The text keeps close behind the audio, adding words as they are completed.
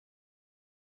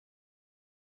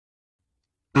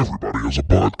Everybody has a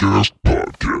podcast.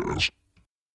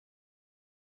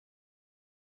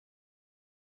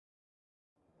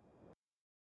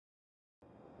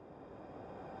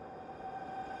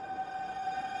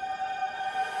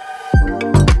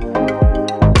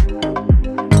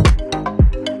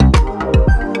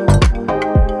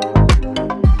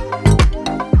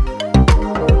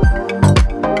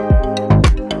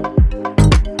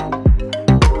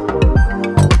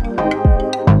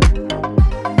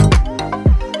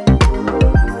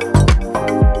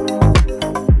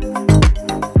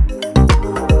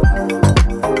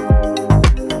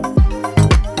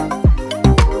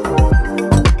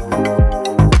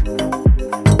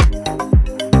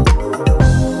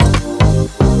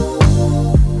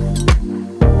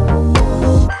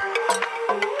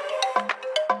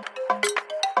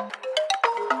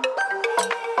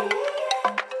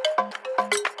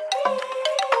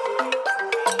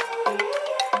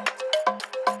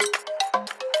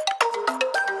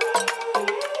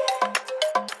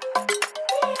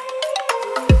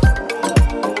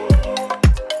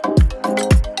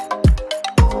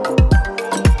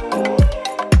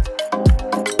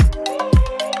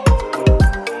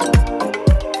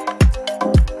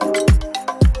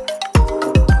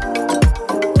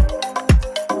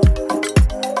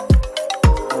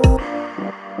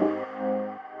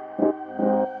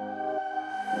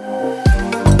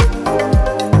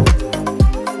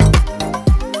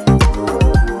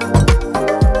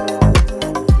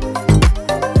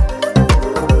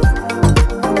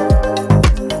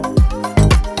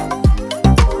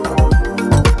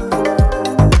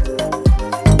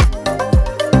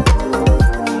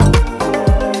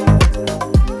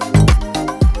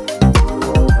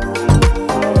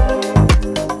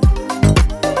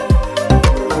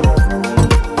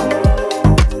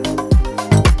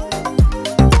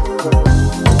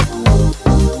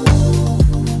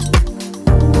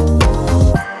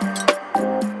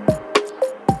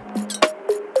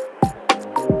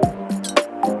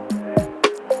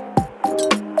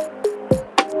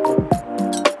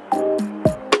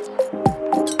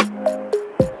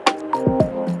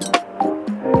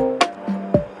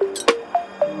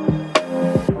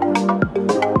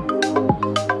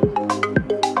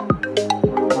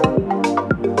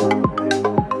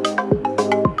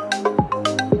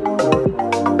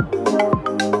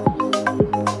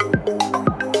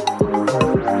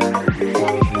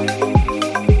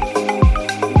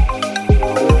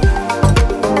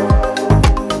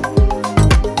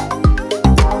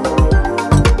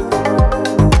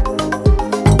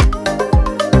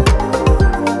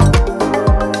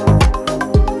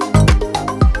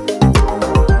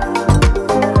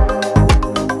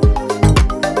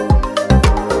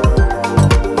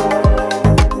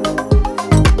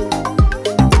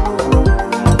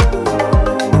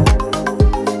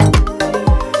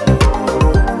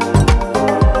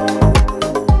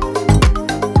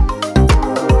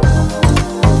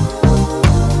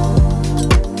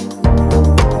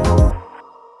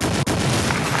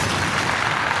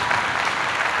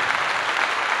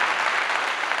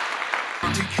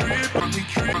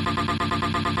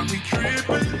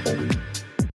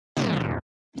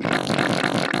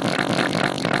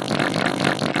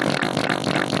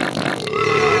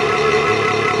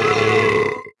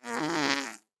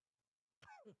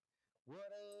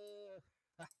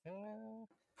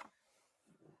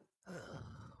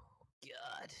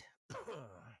 God.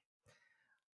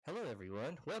 Hello,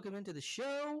 everyone. Welcome into the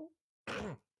show.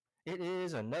 It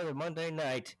is another Monday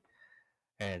night,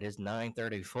 and it is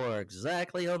 9:34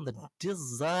 exactly on the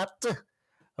dot.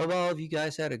 Hope all of you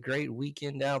guys had a great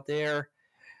weekend out there,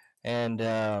 and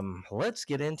let's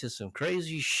get into some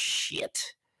crazy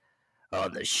shit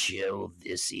on the show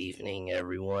this evening,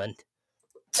 everyone.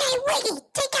 Hey, Wiggy,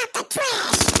 take out the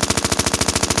trash!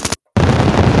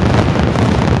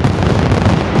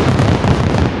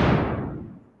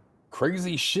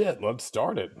 Crazy shit. Let's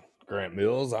start it. Grant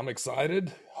Mills, I'm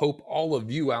excited. Hope all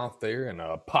of you out there in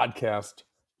a podcast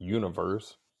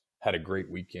universe had a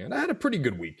great weekend. I had a pretty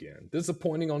good weekend.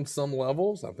 Disappointing on some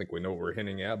levels. I think we know what we're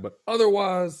hinting at, but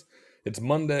otherwise, it's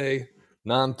Monday,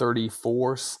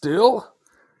 9:34 still.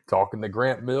 Talking to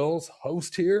Grant Mills,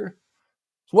 host here.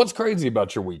 So what's crazy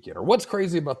about your weekend? Or what's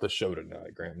crazy about the show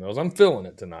tonight, Grant Mills? I'm feeling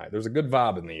it tonight. There's a good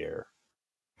vibe in the air.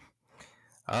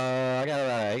 I got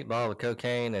about 8 balls of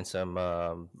cocaine and some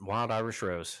wild Irish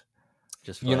rose.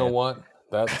 Just You know playing. what?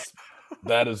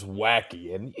 That is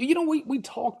wacky. And you know, we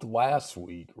talked last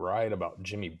week, right, about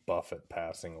Jimmy Buffett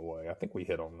passing away. I think we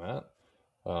hit on that.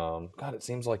 God, it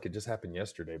seems like it just happened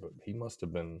yesterday, but he must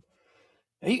have been.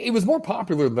 He was more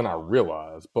popular than I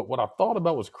realized. But what I thought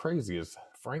about was crazy is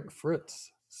Frank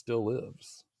Fritz still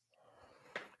lives.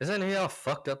 Isn't he all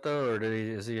fucked up though, or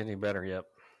is he any better yet?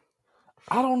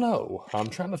 I don't know. I'm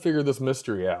trying to figure this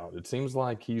mystery out. It seems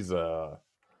like he's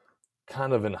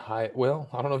kind of in hiding. Well,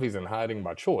 I don't know if he's in hiding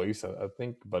by choice. I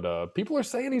think, but people are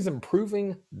saying he's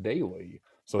improving daily.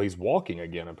 So he's walking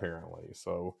again, apparently.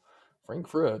 So Frank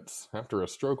Fritz, after a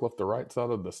stroke left the right side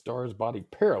of the star's body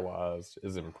paralyzed,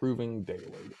 is improving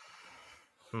daily.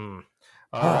 All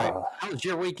right. How was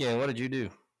your weekend? What did you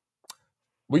do?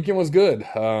 Weekend was good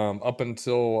up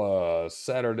until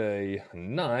Saturday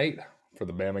night for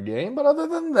the Bama game. But other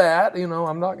than that,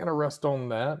 I'm not going to rest on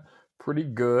that. Pretty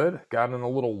good. Got in a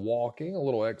little walking, a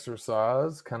little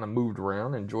exercise, kind of moved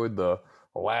around, enjoyed the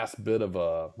last bit of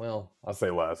I say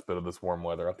last bit of this warm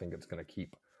weather. I think it's going to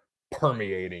keep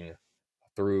permeating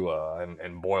through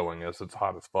and boiling us. It's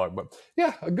hot as fuck. But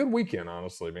yeah, a good weekend,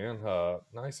 honestly, man.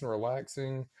 Nice and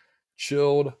relaxing,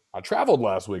 chilled. I traveled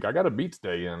last week. I got a beach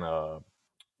day in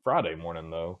Friday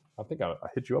morning, though. I think I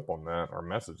hit you up on that or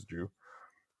messaged you.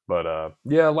 But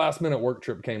yeah, last minute work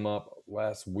trip came up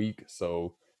last week.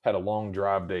 So had a long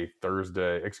drive day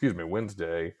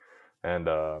Wednesday. And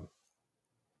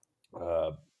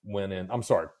went in. I'm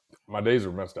sorry, my days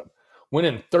are messed up. Went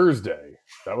in Thursday.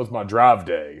 That was my drive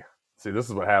day. See, this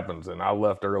is what happens. And I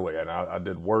left early and I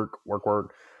did work.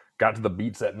 Got to the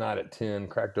beach that night at 10,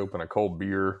 cracked open a cold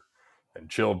beer and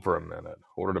chilled for a minute.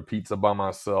 Ordered a pizza by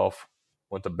myself.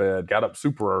 Went to bed, got up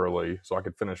super early so I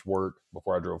could finish work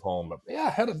before I drove home. But yeah, I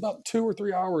had about 2 or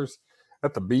 3 hours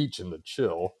at the beach and to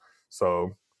chill.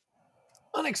 So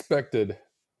unexpected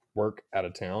work out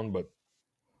of town, but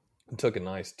it took a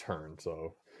nice turn.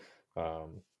 So how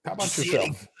about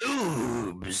yourself?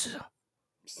 Boobs.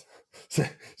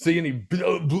 See any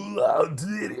blood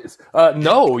titties?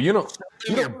 No,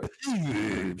 Her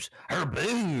boobs. Her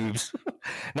boobs.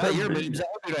 Not your boobs. I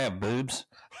want you to have boobs.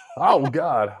 Oh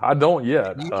God, I don't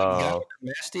yet. You got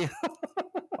nasty.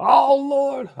 Oh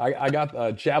Lord, I got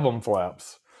chabum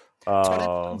flaps.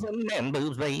 Man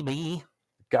boobs, baby.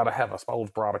 Gotta have a sports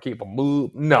bra to keep them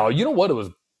move. No, you know what? It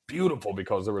was beautiful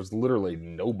because there was literally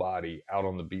nobody out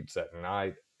on the beach that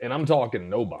night, and I'm talking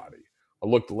nobody. I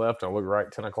looked left, and I looked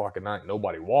right. 10 o'clock at night,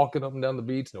 nobody walking up and down the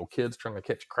beach. No kids trying to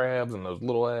catch crabs in those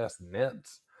little ass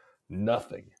nets.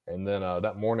 Nothing. And then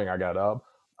that morning, I got up.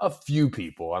 A few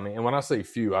people. I mean, and when I say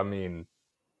few, I mean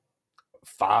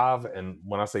 5. And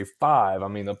when I say 5, I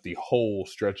mean up the whole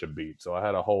stretch of beach. So I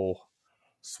had a whole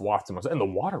swath to myself. And the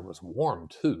water was warm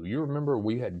too. You remember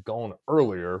we had gone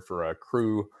earlier for a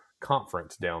crew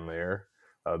conference down there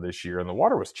this year, and the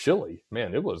water was chilly.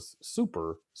 Man, it was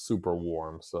super, super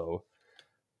warm. So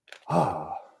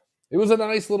it was a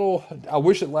nice little, I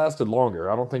wish it lasted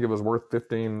longer. I don't think it was worth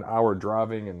 15-hour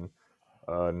driving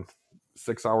and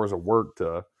 6 hours of work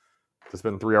to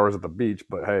spend 3 hours at the beach.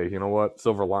 But hey, you know what?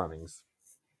 Silver linings.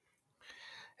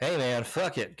 Hey man,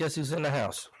 fuck it. Guess who's in the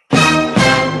house?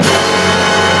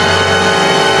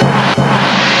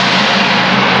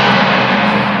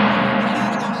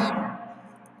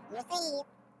 What's up?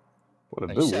 What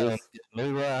a do is.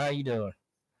 How you doing?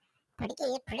 Pretty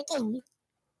good, pretty good.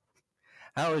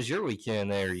 How was your weekend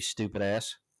there, you stupid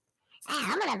ass?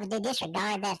 I'm gonna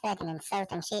disregard that fucking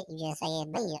insulting shit you just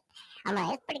said, but I'm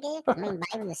like, it's pretty good. I mean,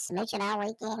 baby was smooching all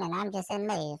weekend, and I'm just in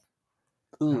love.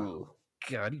 Ooh,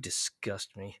 God, you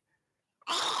disgust me.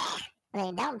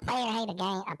 Look, don't player hate a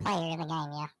player in the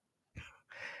game, yeah.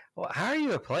 Well, how are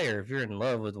you a player if you're in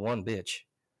love with one bitch?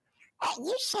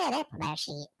 You shut up about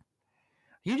shit.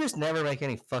 You just never make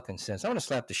any fucking sense. I'm gonna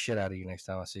slap the shit out of you next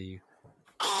time I see you.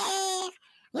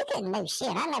 You couldn't know shit.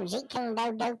 I know Jeet Kune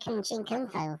Do Do Kung Ching Kung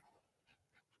Fu.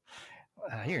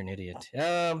 You're an idiot.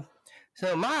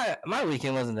 So my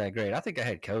weekend wasn't that great. I think I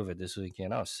had COVID this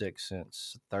weekend. I was sick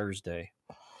since Thursday.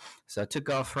 So I took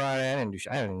off Friday. I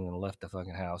haven't even left the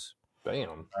fucking house.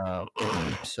 Damn.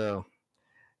 So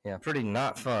yeah, pretty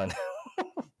not fun.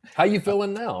 How you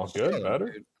feeling now? Good,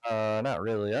 better? Not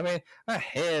really. I mean, I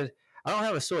don't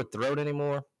have a sore throat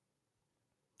anymore.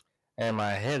 And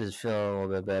my head is feeling a little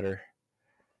bit better.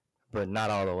 But not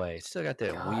all the way. It's still got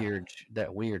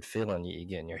that weird feeling you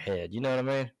get in your head. You know what I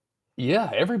mean? Yeah,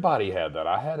 everybody had that.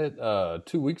 I had it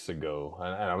 2 weeks ago,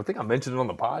 and I think I mentioned it on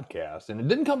the podcast. And it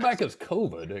didn't come back as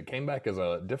COVID; it came back as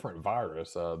a different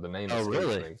virus. The name. Oh,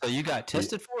 really? So you got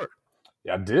tested for it?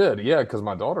 Yeah, I did. Yeah, because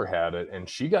my daughter had it, and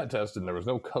she got tested, and there was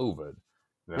no COVID.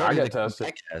 And I got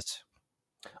tested.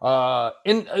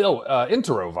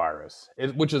 Enterovirus,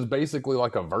 which is basically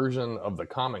like a version of the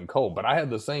common cold. But I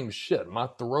had the same shit. My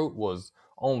throat was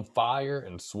on fire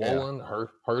and swollen. Yeah.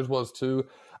 Hers was too.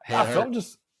 I felt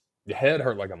just your head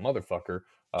hurt like a motherfucker.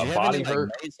 Body hurt.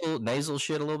 Nasal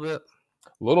shit a little bit. A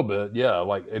little bit, yeah.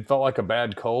 Like it felt like a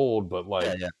bad cold, but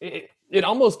like It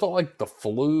almost felt like the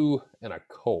flu and a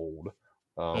cold,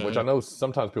 which I Mhm. know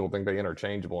sometimes people think they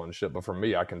interchangeable and shit, but for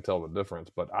me, I can tell the difference.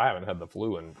 But I haven't had the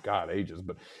flu in God ages,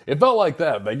 but it felt like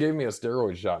that. They gave me a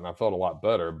steroid shot and I felt a lot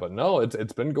better. But no,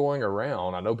 it's been going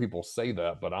around. I know people say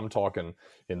that, but I'm talking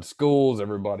in schools.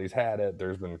 Everybody's had it.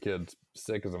 There's been kids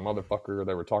sick as a motherfucker.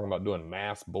 They were talking about doing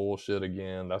mass bullshit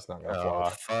again. That's not gonna Oh,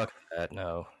 fly. fuck that.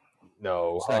 No.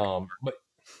 No, Second. but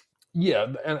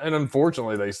yeah, and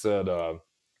unfortunately, they said.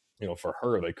 For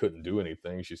her, they couldn't do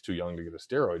anything. She's too young to get a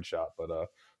steroid shot. But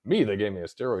me, they gave me a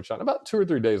steroid shot. And about 2 or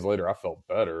 3 days later, I felt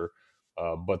better.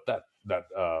 But that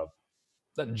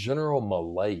general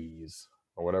malaise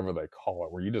or whatever they call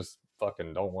it, where you just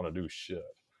fucking don't want to do shit.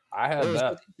 I had Well, it's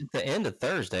that. at the end of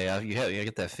Thursday. You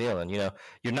get that feeling. You're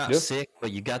not Yep. sick,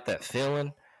 but you got that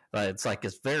feeling. It's like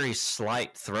it's very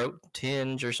slight throat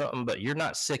tinge or something, but you're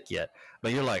not sick yet.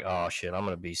 But you're like, oh shit, I'm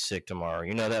gonna be sick tomorrow.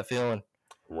 You know that feeling?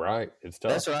 Right. It's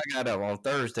tough. That's what I got up on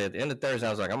Thursday. At the end of Thursday, I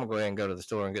was like, I'm gonna go ahead and go to the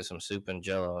store and get some soup and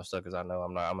Jello and stuff because I know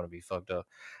I'm gonna be fucked up.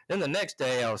 Then the next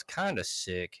day, I was kind of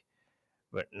sick,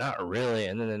 but not really.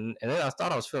 And then I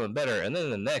thought I was feeling better. And then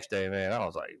the next day, man, I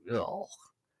was like, oh,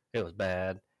 it was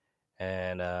bad.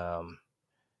 And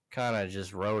kind of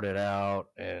just wrote it out.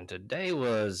 And today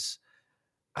was,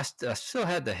 I still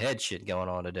had the head shit going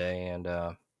on today, and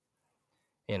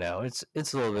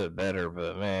it's a little bit better,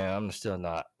 but man, I'm still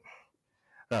not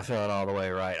feeling all the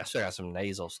way right. I still got some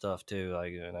nasal stuff too,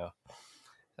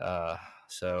 Uh,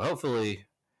 so hopefully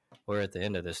we're at the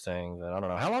end of this thing, but I don't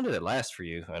know. How long did it last for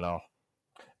you and all?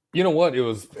 You know what? It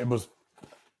was.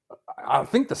 I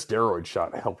think the steroid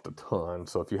shot helped a ton.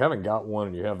 So if you haven't got one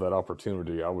and you have that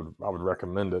opportunity, I would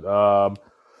recommend it.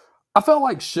 I felt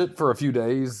like shit for a few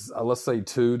days. Let's say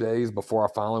 2 days before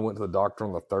I finally went to the doctor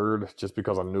on the third, just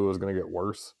because I knew it was going to get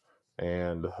worse,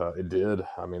 and it did.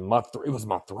 I mean, it was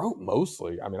my throat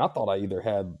mostly. I mean, I thought I either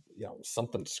had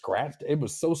something scratched. It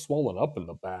was so swollen up in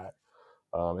the back,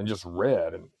 and just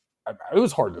red, and it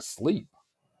was hard to sleep.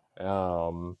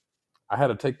 Um, I had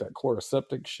to take that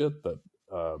chloroseptic shit that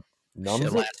Shit numbs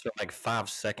it. lasts for like 5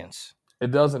 seconds.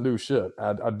 It doesn't do shit.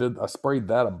 I sprayed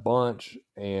that a bunch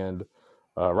and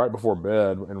right before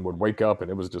bed, and would wake up and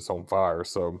it was just on fire.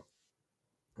 So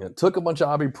it took a bunch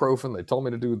of ibuprofen. They told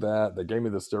me to do that. They gave me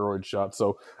the steroid shot.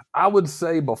 So I would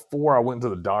say before I went to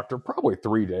the doctor, probably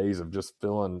 3 days of just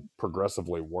feeling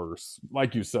progressively worse.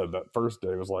 Like you said, that first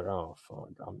day was like, oh fuck,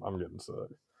 I'm getting sick.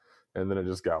 And then it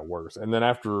just got worse. And then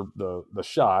after the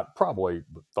shot, probably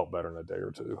felt better in a day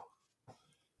or two.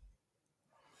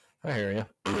 I hear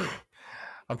you.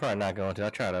 I'm probably not going to. I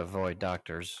try to avoid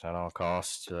doctors at all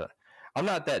costs. I'm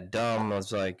not that dumb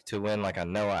as like to when like I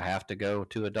know I have to go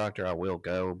to a doctor, I will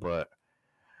go, but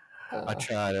I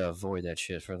try to avoid that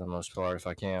shit for the most part if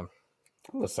I can.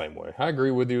 I'm the same way. I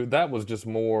agree with you. That was just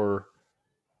more.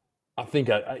 I think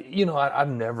I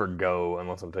never go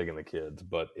unless I'm taking the kids,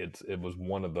 but it was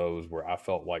one of those where I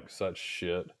felt like such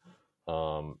shit.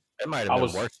 It might have I been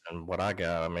was worse than what I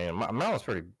got. I mean, mine was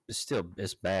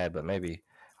it's bad, but maybe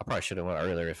I probably should have went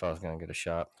earlier if I was going to get a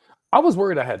shot. I was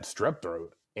worried I had strep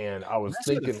throat, and I was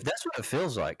thinking That's what it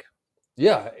feels like.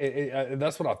 yeah,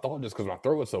 that's what I thought just because my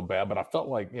throat was so bad. But I felt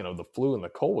like the flu and the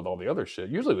cold with all the other shit.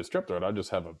 Usually with strep throat, I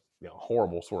just have a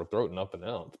horrible sore throat and nothing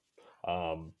else.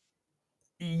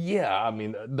 Yeah, I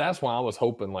mean that's why I was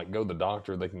hoping like go to the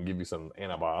doctor, they can give you some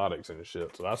antibiotics and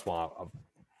shit. So that's why I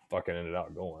fucking ended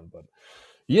up going. But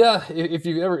yeah, if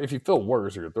you feel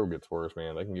worse or your throat gets worse,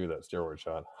 man, they can give you that steroid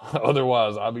shot.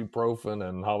 Otherwise, ibuprofen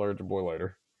and holler at your boy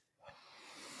later.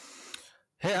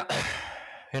 Yeah.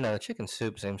 The chicken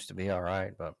soup seems to be all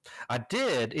right, but I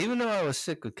did, even though I was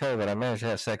sick with COVID, I managed to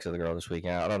have sex with a girl this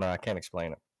weekend. I don't know. I can't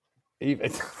explain it.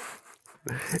 Even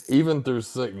even through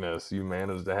sickness, you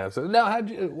managed to have sex. Now,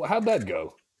 how'd that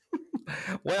go?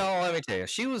 Well, let me tell you,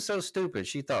 she was so stupid.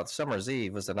 She thought Summer's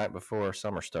Eve was the night before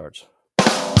summer starts.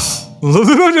 That's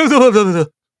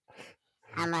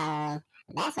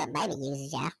what baby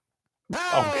uses, y'all.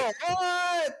 Oh,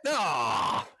 what?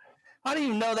 Oh, how do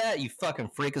you know that, you fucking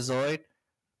freakazoid?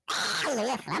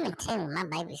 Listen, I'm in tune with my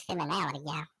baby's femininity,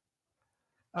 y'all.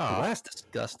 Oh, that's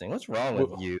disgusting. What's wrong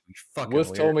with you fucking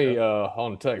Whis told me weirdo?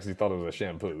 on text he thought it was a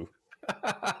shampoo.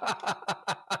 I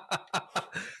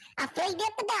freaked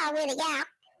up the dog with it, y'all.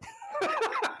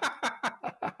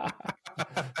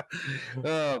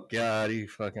 Oh, God, you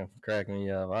fucking crack me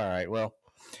up. All right, well,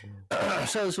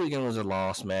 so this weekend was a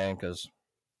loss, man, because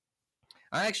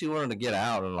I actually wanted to get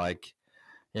out and,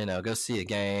 go see a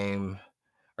game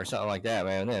or something like that,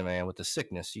 man. And then, man, with the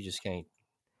sickness, you just can't.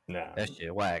 Nah. That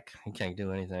shit whack. You can't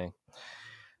do anything.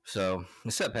 So,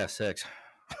 except have sex.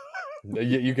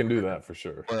 You can do that for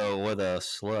sure. Well, with a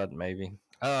slut, maybe.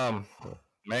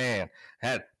 Man,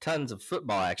 had tons of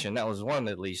football action. That was one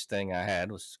at least thing I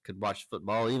had was could watch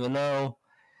football, even though,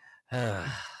 man,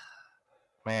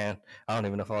 I don't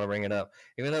even know if I want to bring it up.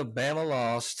 Even though Bama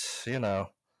lost, go ahead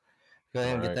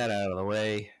and get Right. that out of the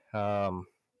way.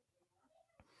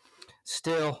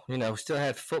 Still, still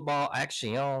had football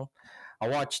action on. I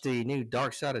watched the new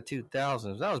Darkside of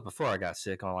 2000s. That was before I got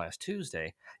sick on last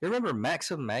Tuesday. You remember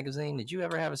Maxim Magazine? Did you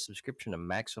ever have a subscription to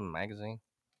Maxim Magazine?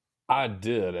 I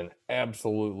did, and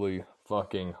absolutely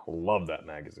fucking love that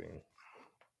magazine.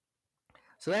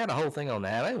 So they had a whole thing on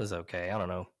that. It was okay. I don't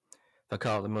know if I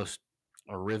call it the most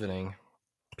riveting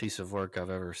piece of work I've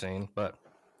ever seen, but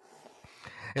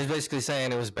it was basically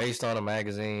saying it was based on a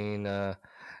magazine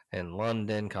in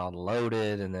London called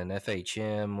Loaded, and then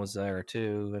FHM was there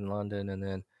too in London, and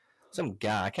then some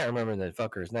guy, I can't remember the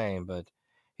fucker's name, but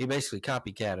he basically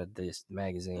copycatted these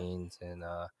magazines and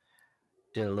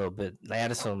did a little bit, they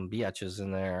added some biatches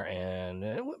in there, and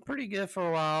it went pretty good for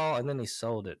a while, and then he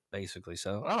sold it basically.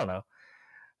 So I don't know.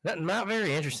 Not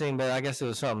very interesting, but I guess it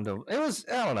was something to. It was,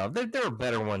 I don't know. There were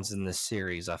better ones in this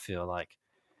series, I feel like.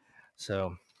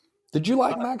 So Did you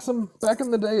like Maxim back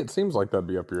in the day? It seems like that'd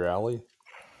be up your alley.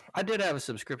 I did have a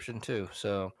subscription too.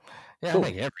 So yeah, Cool. I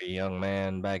think every young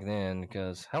man back then,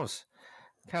 because I was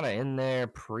kind of in there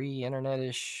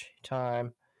pre-internet-ish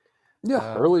time.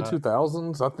 Yeah, early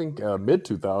 2000s. I think mid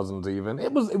 2000s even.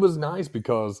 It was nice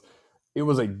because it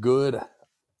was a good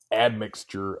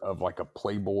admixture of like a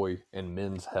Playboy and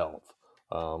Men's Health.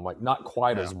 Like not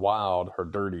quite as wild or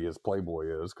dirty as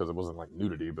Playboy is because it wasn't like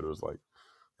nudity, but it was like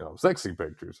sexy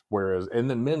pictures. Whereas, and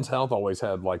then Men's Health always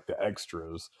had like the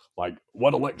extras, like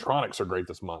what electronics are great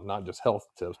this month, not just health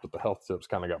tips, but the health tips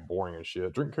kind of got boring and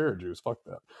shit. Drink carrot juice, fuck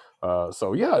that.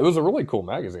 So yeah, it was a really cool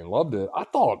magazine. Loved it. I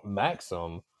thought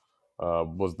Maxim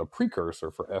was the precursor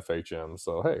for FHM.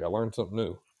 So hey, I learned something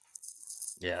new.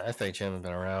 Yeah, FHM has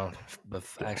been around,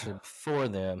 actually before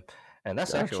them, and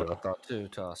that's actually what I thought too.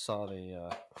 Till I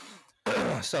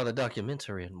saw the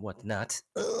documentary and whatnot.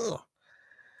 Ugh.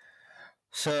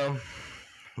 So,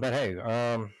 but hey,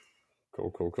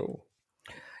 Cool.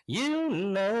 you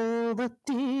know the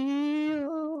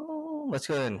deal. Let's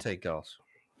go ahead and take calls.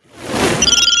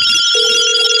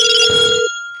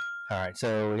 All right,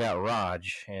 so we got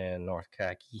Raj in North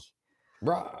Khaki.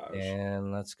 Raj.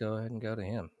 And let's go ahead and go to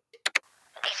him.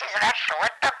 This is Raj.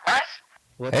 What up, boss?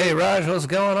 Hey, Raj, what's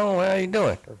going on? How you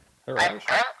doing? Hey, I'm Raj. doing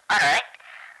alright.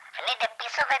 I need a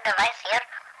piece of advice here.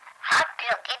 How do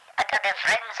you get out of the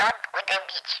friend zone with a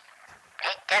beach?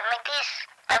 Please tell me this.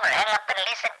 I will hang up and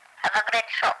listen. Have a great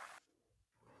show.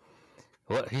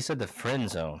 What he said, the friend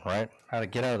zone, right? How to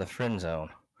get out of the friend zone.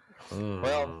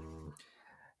 Well,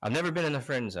 I've never been in the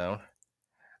friend zone.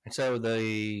 And so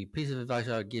the piece of advice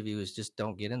I would give you is just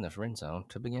don't get in the friend zone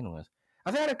to begin with.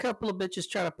 I've had a couple of bitches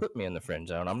try to put me in the friend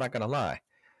zone. I'm not going to lie.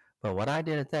 But what I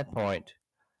did at that point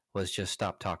was just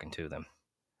stop talking to them.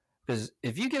 Because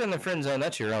if you get in the friend zone,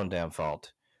 that's your own damn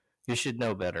fault. You should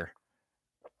know better.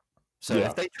 So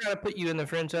if they try to put you in the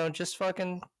friend zone, just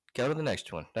fucking go to the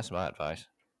next one. That's my advice.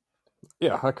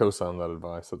 Yeah, I co-sign that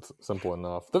advice. It's simple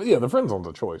enough. The friend zone's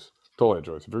a choice. Totally a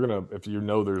choice. If you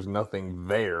know there's nothing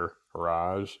there,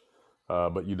 Raj,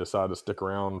 but you decide to stick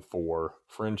around for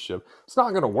friendship, it's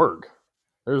not going to work.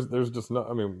 There's just no.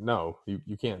 I mean, no,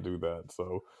 you can't do that.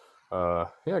 So,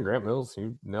 yeah, Grant Mills,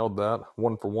 you nailed that.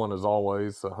 1 for 1 as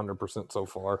always, 100% so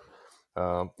far.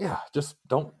 Yeah, just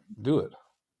don't do it.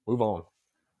 Move on.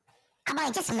 Come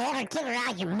on, just never give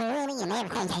Raj your money and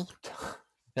everything.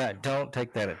 Yeah, don't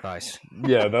take that advice.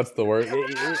 Yeah, that's the word.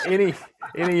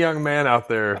 Any young man out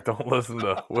there, don't listen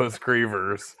to Whis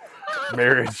Creever's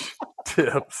marriage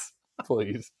tips,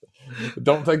 please.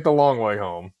 Don't take the long way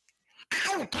home.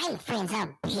 I okay, friends,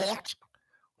 I'm bitch.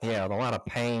 Yeah, with a lot of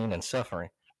pain and suffering.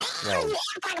 No.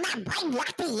 I'm talking about brain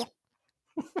like this.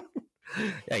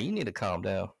 Yeah, you need to calm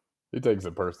down. He takes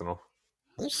it personal.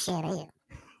 You shut up.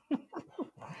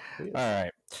 All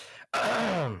right.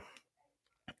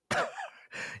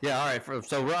 Yeah, all right.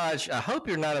 So, Raj, I hope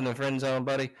you're not in the friend zone,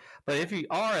 buddy. But if you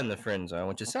are in the friend zone,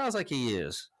 which it sounds like he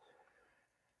is,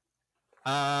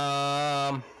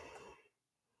 I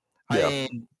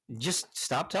mean, just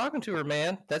stop talking to her,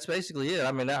 man. That's basically it.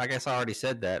 I mean, I guess I already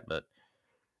said that, but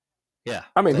yeah.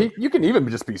 I mean, you can even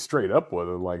just be straight up with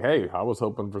her, like, hey, I was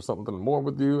hoping for something more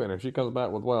with you. And if she comes back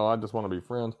with, well, I just want to be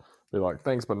friends, be like,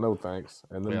 thanks, but no thanks.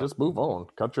 And then just move on.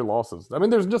 Cut your losses. I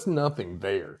mean, there's just nothing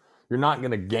there. You're not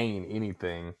going to gain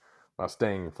anything by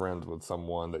staying friends with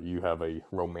someone that you have a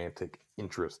romantic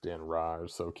interest in, Raj.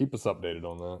 So keep us updated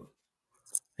on that.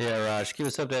 Yeah, Raj, keep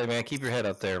us updated, man. Keep your head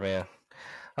up there, man.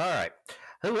 All right.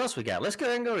 Who else we got? Let's go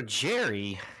ahead and go to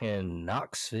Jerry in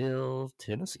Knoxville,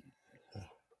 Tennessee.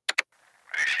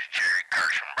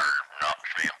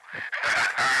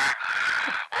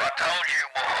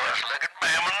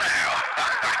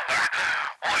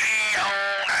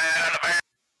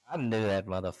 knew that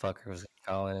motherfucker was going to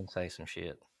call in and say some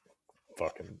shit.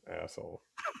 Fucking asshole.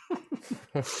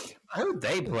 I hope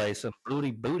they play some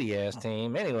booty ass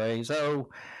team. Anyway, so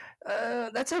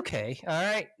that's okay. All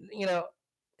right.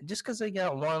 Just because they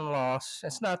got one loss,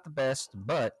 it's not the best,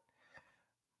 but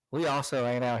we also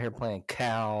ain't out here playing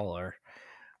Cal or,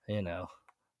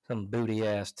 some booty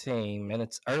ass team. And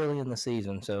it's early in the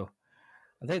season, so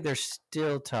I think there's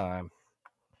still time.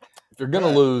 If you're going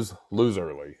to lose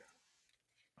early.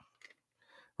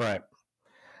 Right.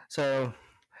 So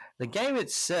the game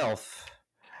itself,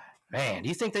 man, do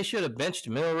you think they should have benched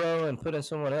Milroe and put in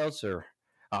someone else? Or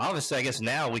obviously, I guess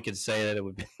now we could say that it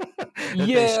would be.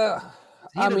 Yeah.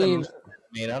 I mean,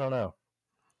 I don't know.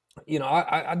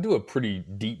 I do a pretty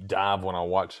deep dive when I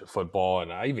watch football,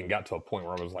 and I even got to a point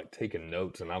where I was like taking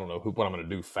notes, and I don't know what I'm going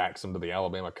to do, fax them to the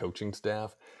Alabama coaching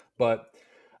staff. But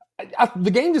the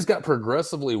game just got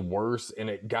progressively worse, and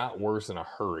it got worse in a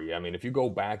hurry. I mean, if you go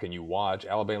back and you watch,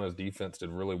 Alabama's defense did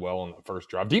really well on the first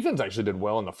drive. Defense actually did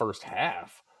well in the first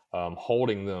half,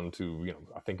 holding them to,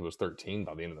 I think it was 13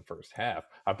 by the end of the first half.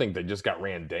 I think they just got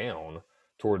ran down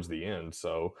towards the end.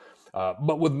 So,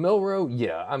 but with Milroe,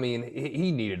 yeah, I mean,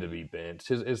 he needed to be benched.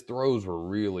 His throws were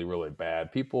really, really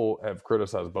bad. People have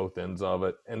criticized both ends of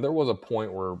it, and there was a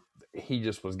point where he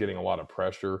just was getting a lot of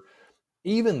pressure.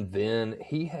 Even then,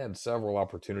 he had several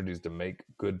opportunities to make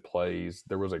good plays.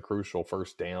 There was a crucial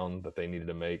first down that they needed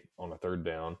to make on a third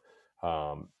down.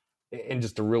 And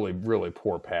just a really, really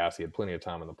poor pass. He had plenty of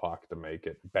time in the pocket to make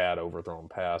it. Bad overthrown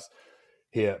pass.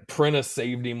 Prentice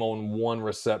saved him on one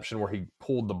reception where he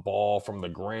pulled the ball from the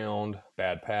ground.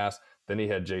 Bad pass. Then he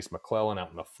had Jace McClellan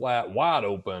out in the flat, wide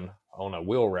open on a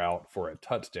wheel route for a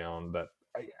touchdown that,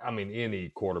 I mean, any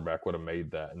quarterback would have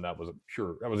made that, and that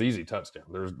was easy touchdown.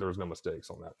 There's no mistakes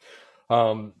on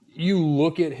that. You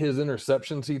look at his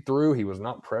interceptions he threw, he was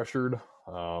not pressured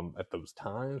at those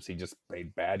times. He just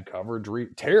made bad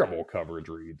terrible coverage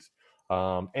reads.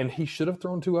 And he should have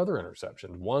thrown two other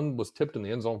interceptions. One was tipped in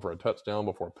the end zone for a touchdown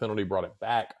before a penalty brought it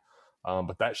back,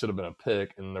 but that should have been a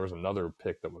pick, and there was another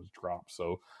pick that was dropped.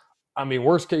 So, I mean,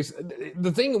 worst case,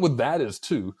 the thing with that is,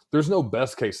 too, there's no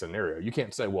best case scenario. You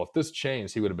can't say, well, if this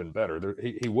changed, he would have been better.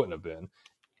 He wouldn't have been.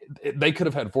 They could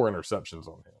have had 4 interceptions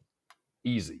on him.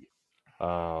 Easy.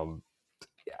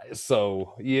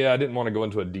 So, yeah, I didn't want to go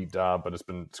into a deep dive, but it's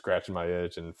been scratching my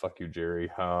itch, and fuck you, Jerry.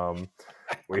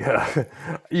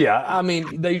 Yeah, I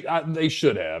mean, they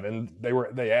should have, and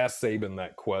they asked Saban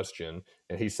that question,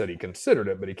 and he said he considered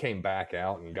it, but he came back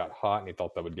out and got hot, and he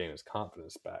thought that would gain his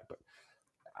confidence back. But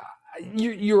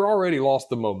you're already lost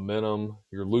the momentum.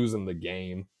 You're losing the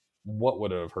game. What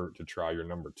would it have hurt to try your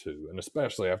number 2? And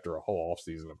especially after a whole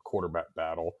offseason of quarterback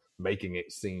battle, making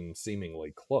it seem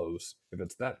seemingly close. If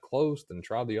it's that close, then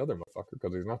try the other motherfucker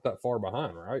because he's not that far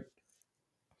behind, right?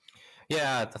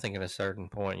 Yeah, I think at a certain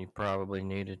point you probably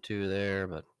needed to there,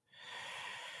 but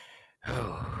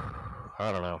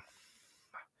I don't know.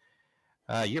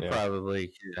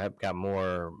 Probably have got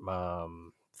more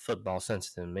football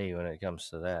sense than me when it comes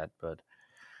to that, but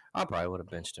I probably would have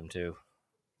benched him too.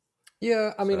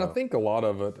 Yeah, I mean, I think a lot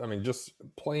of it, I mean, just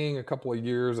playing a couple of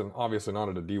years and obviously not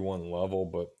at a D1 level,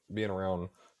 but being around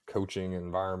coaching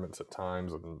environments at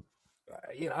times. And,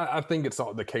 I think it's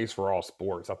the case for all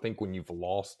sports. I think when you've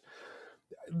lost,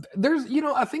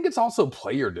 I think it's also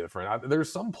player different.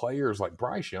 There's some players like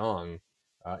Bryce Young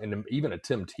and even a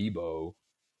Tim Tebow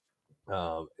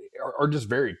are just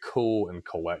very cool and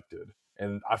collected.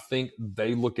 And I think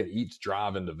they look at each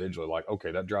drive individually like,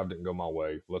 okay, that drive didn't go my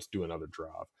way. Let's do another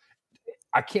drive.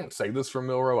 I can't say this for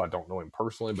Milroe. I don't know him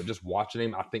personally, but just watching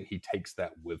him, I think he takes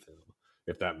that with him,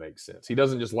 if that makes sense. He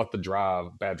doesn't just let the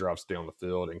bad drive stay on the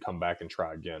field and come back and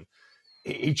try again.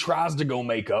 He tries to go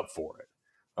make up for it.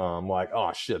 Like,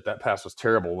 oh shit, that pass was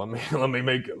terrible. Let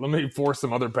me force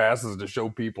some other passes to show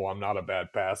people I'm not a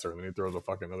bad passer. And then he throws a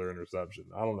fucking other interception.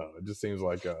 I don't know. It just seems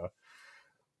like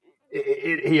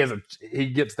he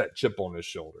gets that chip on his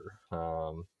shoulder,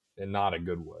 in not a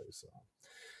good way. So.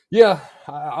 Yeah,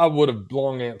 I would have,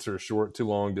 long answer short, too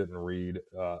long, didn't read.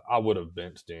 I would have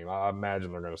benched him. I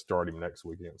imagine they're going to start him next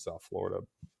week against South Florida.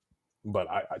 But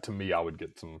to me, I would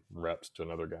get some reps to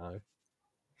another guy.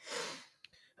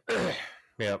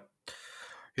 Yep.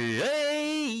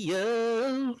 Hey,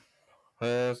 yo.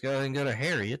 Let's go ahead and go to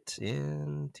Harriet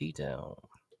in T-Town.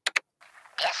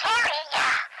 Yes, Harry,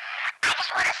 I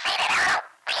just want to say that I don't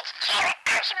bitch Jared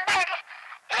Kirschenberger.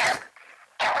 Look,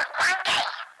 there was one game.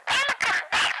 Bama coming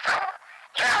back, fool.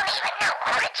 You don't even know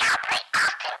who did y'all play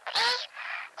Austin Peay?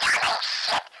 Y'all ain't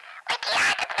shit. We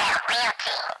behind the bell real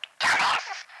team.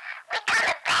 Dumbasses. We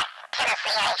coming back.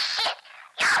 Tennessee ain't shit.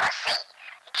 Y'all will see.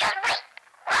 Just wait.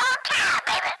 Roll Tide,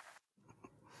 baby.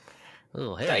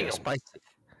 Harry was Damn. spicy.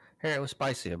 Harry was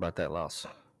spicy about that loss.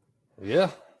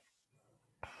 Yeah.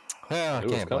 Well, I It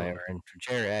was can't blame coming. her. And for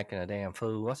Jerry acting a damn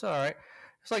fool, that's all right.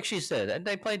 It's like she said.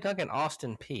 They played Duncan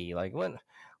Austin P. Like when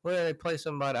do they play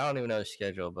somebody? I don't even know the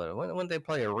schedule, but when they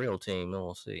play a real team, then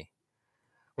we'll see.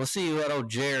 We'll see what old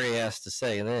Jerry has to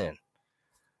say then.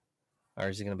 Or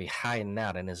is he going to be hiding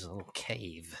out in his little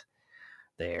cave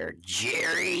there?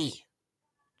 Jerry!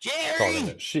 Talking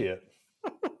that shit.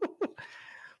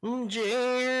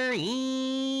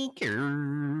 Jerry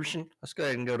Kirsten. Let's go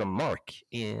ahead and go to Mark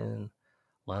in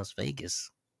Las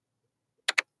Vegas.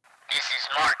 This is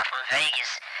Mark from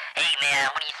Vegas. Hey, man,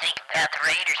 what do you think about the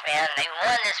Raiders, man? They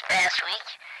won this past week.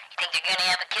 You think they're going to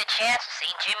have a good chance of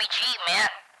seeing Jimmy G, man?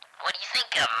 What do you think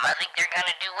of them? I think they're going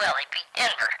to do well. They beat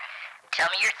Denver. Tell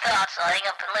me your thoughts. I'll hang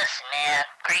up and listen, man.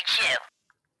 Great show.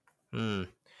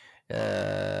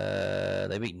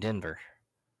 They beat Denver.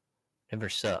 Denver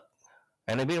sucked.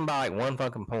 And they beat them by like 1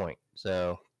 fucking point.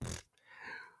 So,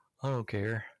 I don't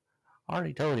care. I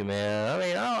already told you, man. I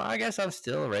mean, I guess I'm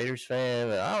still a Raiders fan,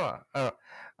 but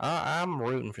I'm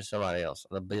rooting for somebody else.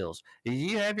 The Bills. Did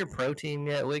you have your pro team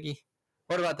yet, Wiggy?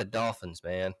 What about the Dolphins,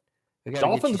 man?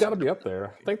 Dolphins got to be up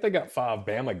there. I think they got 5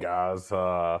 Bama guys.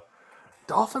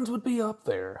 Dolphins would be up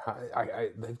there.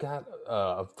 They've got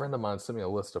a friend of mine sent me a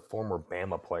list of former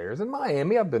Bama players. In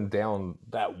Miami, I've been down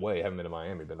that way. I haven't been to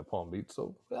Miami, been to Palm Beach.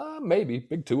 So maybe.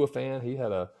 Big Tua fan. He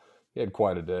had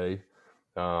quite a day.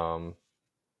 I'm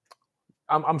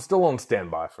still on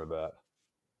standby for that.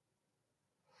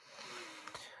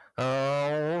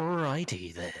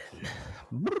 Alrighty then.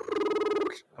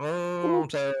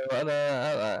 So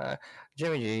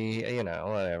Jimmy G,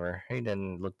 whatever. He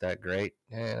didn't look that great,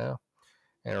 And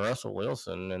Russell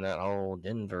Wilson and that whole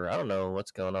Denver, I don't know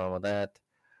what's going on with that.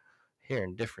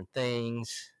 Hearing different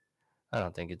things. I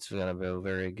don't think it's going to be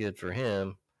very good for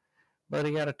him. But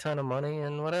he got a ton of money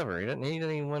and whatever. He didn't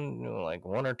even win like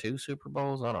 1 or 2 Super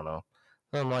Bowls. I don't know.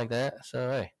 Something like that. So,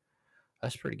 hey,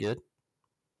 that's pretty good.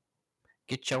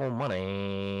 Get your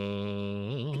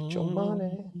money. Get your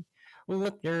money.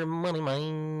 Let your money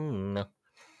mine.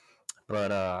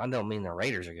 But I don't mean the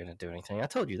Raiders are going to do anything. I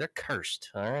told you, they're cursed,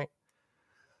 all right?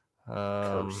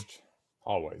 Cursed.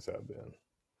 Always have been.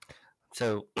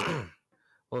 So,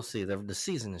 we'll see. The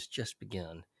season has just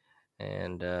begun.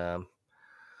 And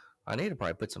I need to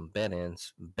probably put some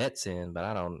bets in, but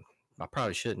I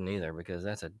probably shouldn't either because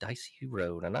that's a dicey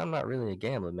road. And I'm not really a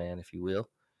gambling man, if you will.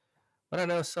 But I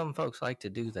know some folks like to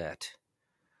do that.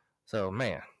 So,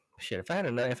 man, shit, if I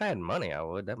had money, I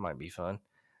would. That might be fun.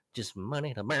 Just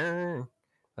money to burn.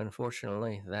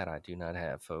 Unfortunately, that I do not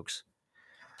have, folks.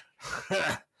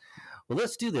 Well,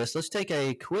 let's do this. Let's take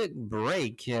a quick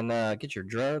break and get your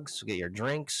drugs, get your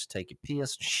drinks, take your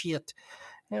piss, shit,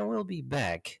 and we'll be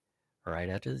back right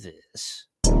after this.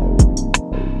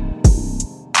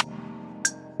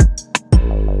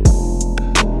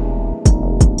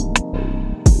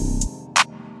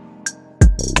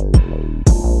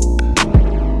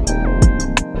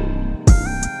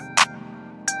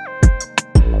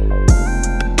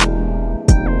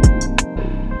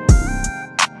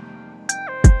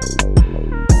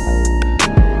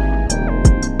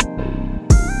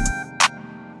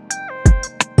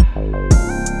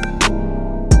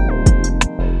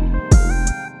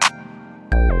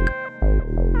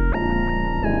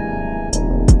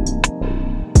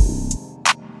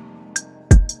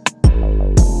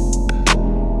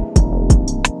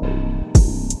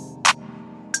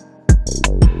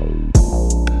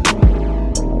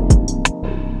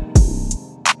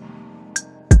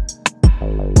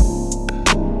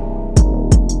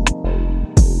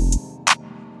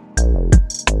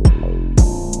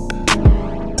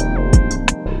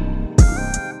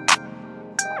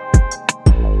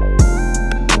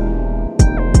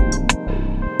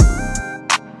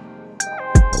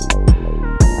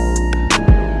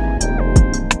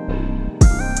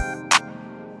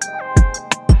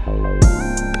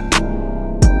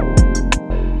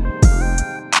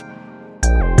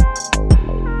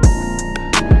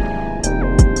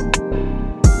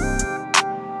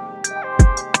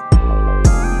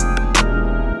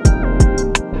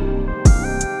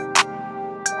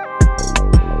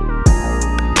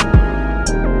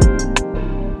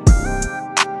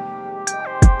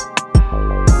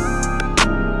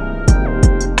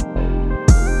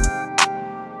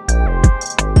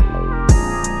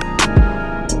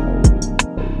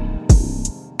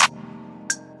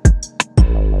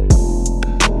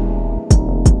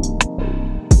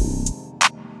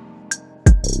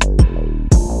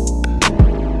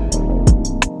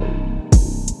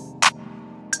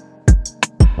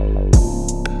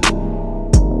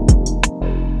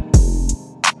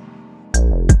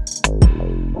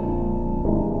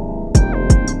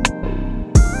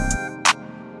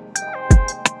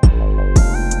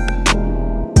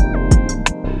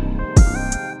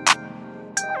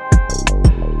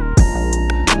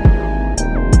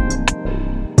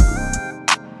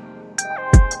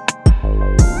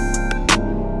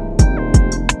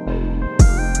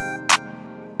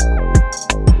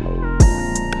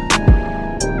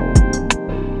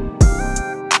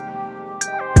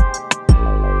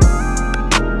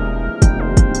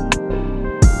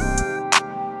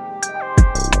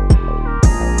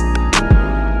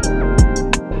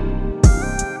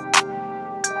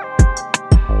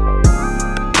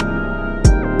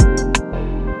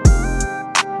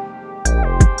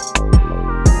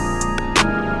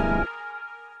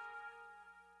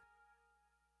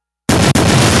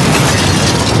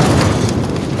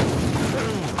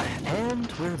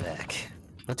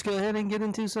 Let's go ahead and get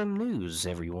into some news,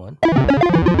 everyone. All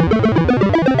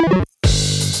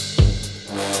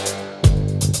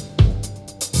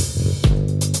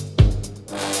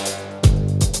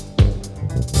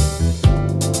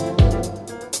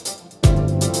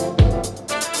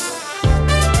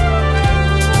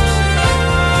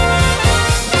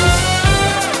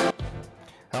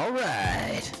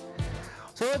right.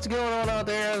 So what's going on out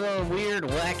there in the weird,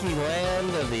 wacky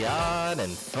land of the odd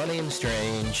and funny and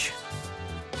strange?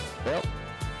 Well,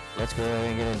 let's go ahead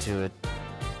and get into it.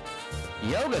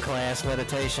 Yoga class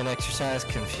meditation exercise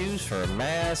confused for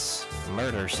mass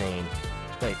murder scene.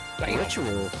 Wait,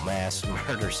 ritual mass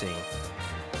murder scene.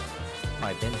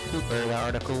 By Ben Hooper, the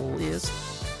article is.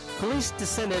 Police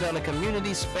descended on a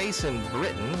community space in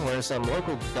Britain where some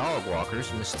local dog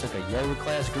walkers mistook a yoga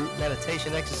class group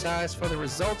meditation exercise for the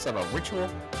results of a ritual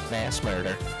mass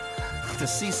murder. The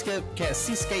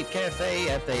Seascape Cafe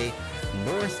at the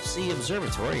North Sea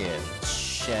Observatory in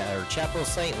Chapel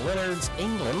St. Leonard's,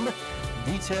 England,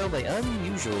 detailed the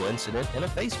unusual incident in a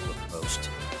Facebook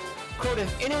post. Quote,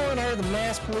 if anyone heard the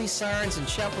mass police sirens in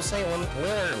Chapel St.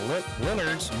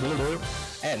 Leonard's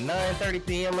at 9:30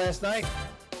 p.m. last night,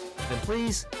 then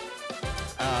please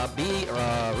be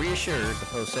reassured, the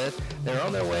post said. They're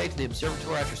on their way to the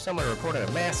observatory after someone reported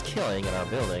a mass killing in our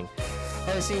building.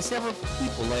 Having seen several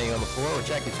people laying on the floor, which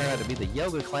actually turned out to be the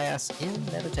yoga class in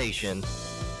meditation.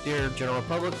 Dear general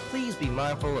public, please be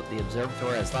mindful that the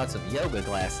observatory has lots of yoga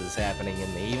classes happening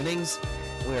in the evenings.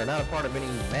 We are not a part of any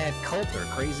mad cult or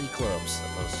crazy clubs, the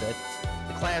post said.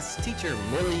 The class teacher,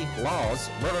 Millie Laws,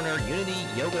 wrote on her Unity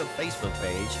Yoga Facebook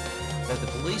page that the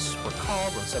police were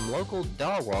called when some local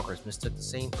dog walkers mistook the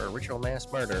scene for a ritual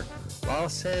mass murder.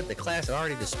 Laws said the class had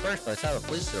already dispersed by the time the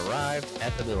police arrived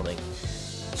at the building.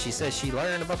 She says she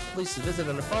learned about the police's visit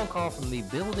on a phone call from the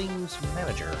building's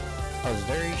manager. I was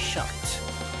very shocked.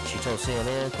 She told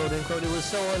CNN, quote unquote, it was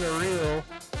so unreal,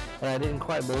 and I didn't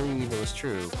quite believe it was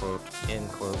true, quote, end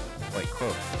quote, wait,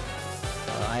 quote.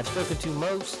 I have spoken to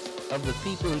most of the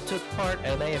people who took part,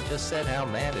 and they have just said how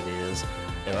mad it is.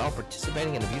 They're all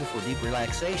participating in a beautiful, deep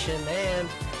relaxation, and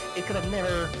it could have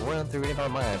never run through any of our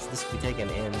minds. This could be taken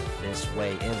in this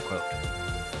way, end quote.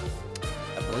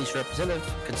 A police representative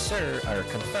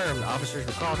confirmed officers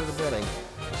were called to the building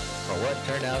for what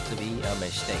turned out to be a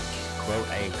mistake. Quote,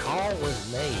 a call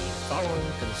was made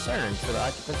following concerns for the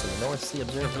occupants of the North Sea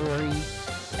Observatory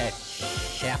at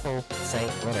Chapel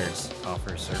St. Leonard's.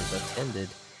 Officers attended.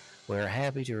 We're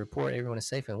happy to report everyone is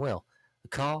safe and well. The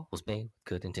call was made with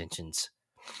good intentions.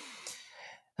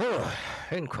 Oh,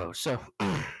 end quote. So,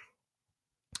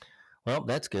 well,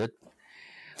 that's good.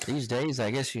 These days, I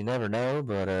guess you never know,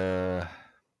 but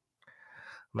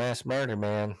mass murder,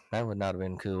 man, that would not have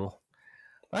been cool.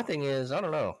 My thing is, I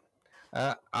don't know.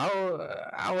 I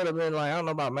would have been like, I don't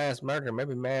know about mass murder,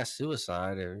 maybe mass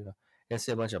suicide, or didn't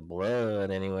see a bunch of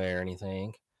blood anywhere or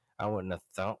anything. I wouldn't have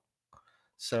thought.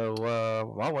 So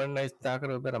why wouldn't they thought it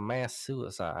would have been a mass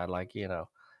suicide, like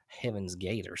Heaven's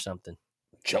Gate or something?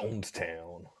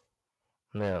 Jonestown.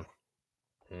 Yeah.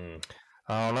 I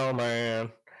don't know,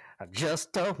 man. I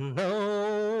just don't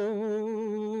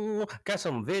know. Got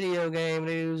some video game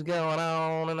news going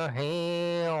on in the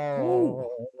hell.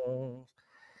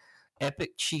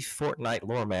 Epic Chief Fortnite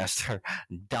lore master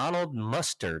Donald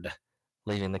Mustard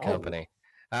leaving the company.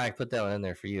 I put that one in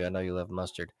there for you. I know you love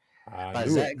mustard.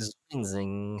 Zach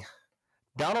Zwinzing.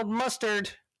 Donald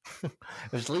Mustard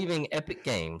is leaving Epic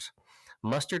Games.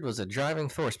 Mustard was a driving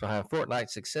force behind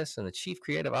Fortnite's success and the chief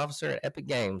creative officer at Epic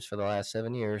Games for the last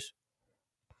 7 years.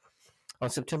 On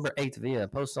September 8th, via a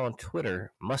post on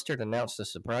Twitter, Mustard announced the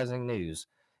surprising news,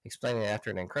 explaining that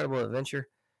after an incredible adventure,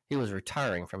 he was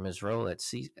retiring from his role as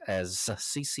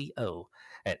CCO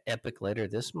at Epic later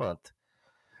this month.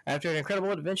 After an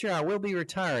incredible adventure, I will be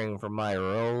retiring from my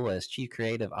role as Chief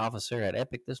Creative Officer at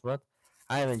Epic this month.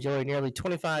 I have enjoyed nearly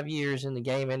 25 years in the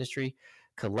game industry,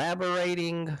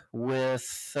 collaborating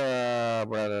with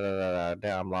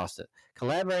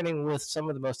collaborating with some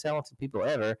of the most talented people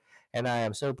ever, and I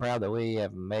am so proud that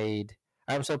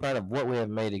I'm so proud of what we have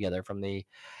made together. From the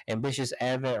ambitious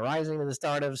Advent Rising to the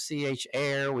start of CH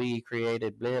Air, we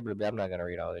created blah blah blah. I'm not gonna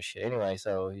read all this shit anyway.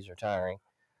 So he's retiring,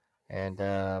 and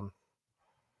I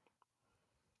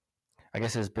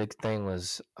guess his big thing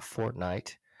was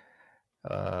Fortnite,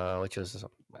 which was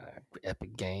an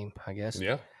epic game, I guess.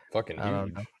 Yeah, fucking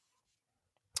huge.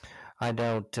 I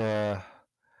don't,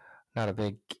 not a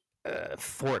big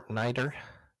Fortniter.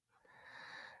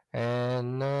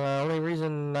 And the only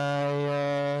reason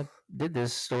I did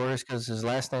this story is because his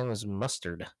last name was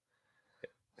Mustard.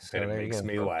 So And it there you makes go,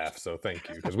 me folks. laugh, so thank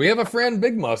you. Because we have a friend,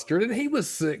 Big Mustard, and he was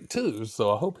sick too.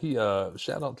 So I hope he,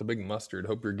 shout out to Big Mustard.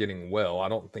 Hope you're getting well. I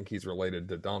don't think he's related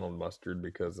to Donald Mustard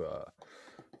because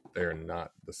they're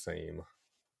not the same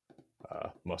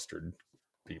mustard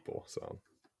people. So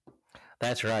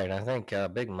That's right. I think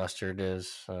Big Mustard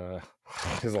is.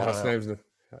 his I don't last know.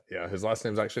 his last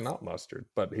name's actually not Mustard,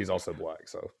 but he's also black.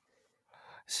 So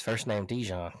His first name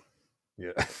Dijon.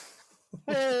 yeah.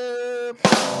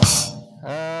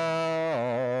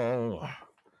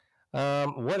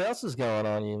 What else is going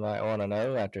on? You might want to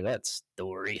know after that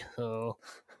story. Oh.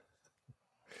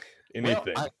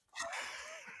 Anything.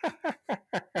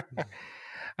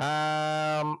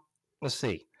 Let's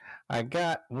see. I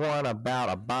got one about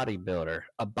a bodybuilder,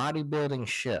 a bodybuilding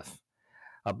chef.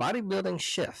 A bodybuilding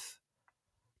chef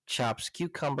chops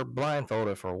cucumber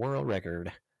blindfolded for a world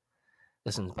record.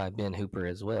 This one's by Ben Hooper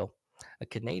as well. A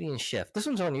Canadian chef. This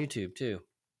one's on YouTube too.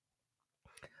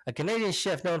 A Canadian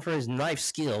chef known for his knife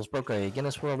skills broke a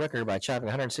Guinness World Record by chopping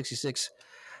 166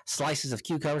 slices of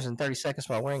cucumbers in 30 seconds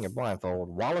while wearing a blindfold.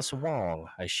 Wallace Wong,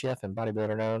 a chef and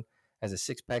bodybuilder known as a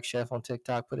six-pack chef on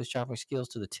TikTok, put his chopping skills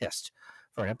to the test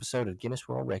for an episode of Guinness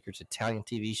World Records Italian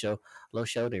TV show Lo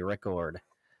Show de Record.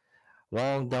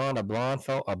 Wong donned a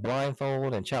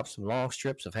blindfold and chopped some long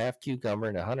strips of half cucumber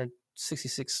into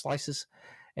 166 slices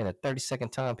in a 30-second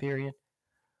time period.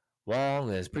 Wong,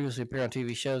 who has previously appeared on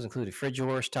TV shows including Fridge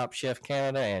Wars, Top Chef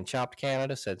Canada, and Chopped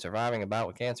Canada, said surviving a bout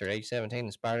with cancer at age 17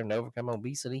 inspired him to overcome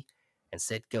obesity and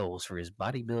set goals for his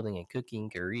bodybuilding and cooking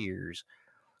careers.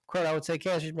 Quote, I would say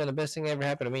cancer's been the best thing that ever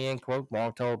happened to me, end quote,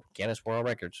 Wong told Guinness World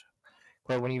Records.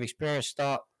 Quote, when you've experienced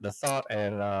the thought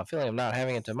and feeling of not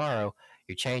having it tomorrow,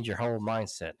 you change your whole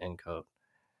mindset, end quote.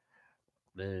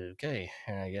 Okay,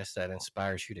 and I guess that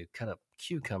inspires you to cut up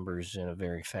cucumbers in a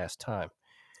very fast time.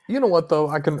 You know what though?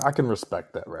 I can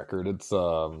respect that record. It's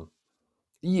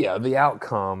yeah, the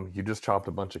outcome, you just chopped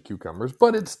a bunch of cucumbers,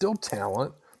 but it's still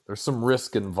talent. There's some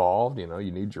risk involved. You know,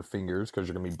 you need your fingers because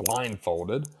you're going to be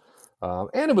blindfolded.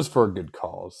 And it was for a good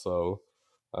cause. So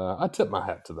I tip my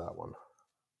hat to that one.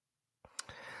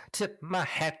 Tip my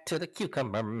hat to the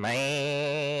cucumber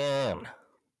man.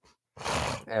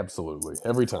 Absolutely.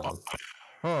 Every time.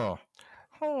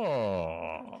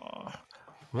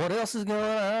 What else is going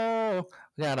on?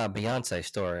 We got a Beyonce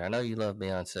story. I know you love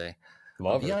Beyonce.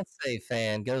 Love a it. Beyonce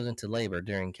fan goes into labor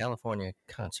during California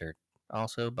concert,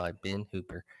 also by Ben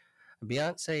Hooper. A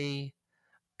Beyonce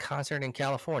concert in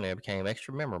California became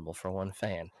extra memorable for one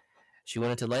fan. She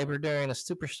went into labor during a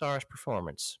superstar's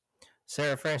performance.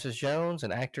 Sarah Frances Jones,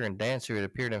 an actor and dancer who had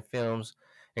appeared in films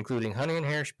including Honey and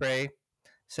Hairspray,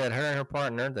 said her and her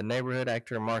partner, the neighborhood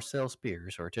actor Marcel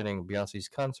Spears, were attending Beyonce's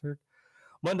concert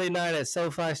Monday night at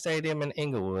SoFi Stadium in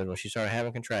Inglewood when she started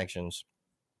having contractions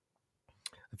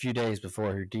a few days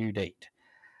before her due date.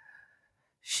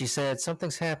 She said,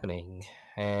 something's happening,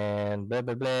 and blah,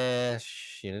 blah, blah,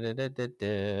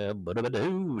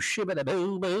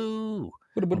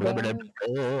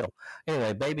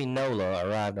 Anyway, baby Nola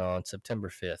arrived on September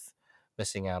 5th,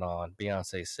 missing out on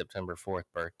Beyonce's September 4th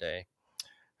birthday.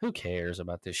 Who cares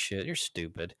about this shit? You're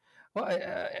stupid.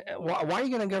 Why are you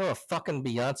going to go to a fucking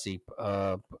Beyonce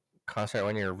concert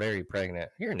when you're very pregnant?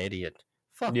 You're an idiot.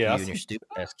 Fuck you and your stupid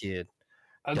ass kid.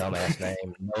 Dumbass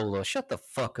name, Nola. Shut the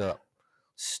fuck up.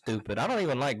 Stupid. I don't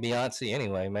even like Beyonce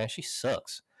anyway, man. She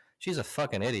sucks. She's a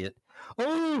fucking idiot.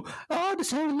 Oh, all the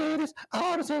same ladies,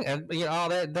 all the same, and you know all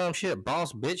that dumb shit,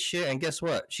 boss bitch shit. And guess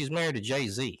what? She's married to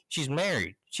Jay-Z. She's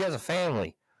married. She has a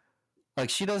family. Like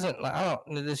she doesn't. Like, I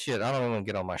don't this shit. I don't even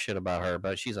get on my shit about her,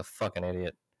 but she's a fucking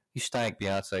idiot. You stank,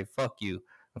 Beyonce. Fuck you.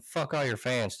 And fuck all your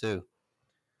fans too.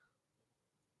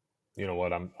 You know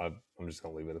what? I'm just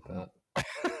gonna leave it at that.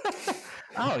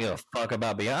 I don't give a fuck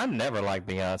about Beyonce. I never liked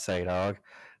Beyonce, dog.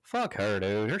 Fuck her,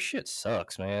 dude. Her shit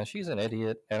sucks, man. She's an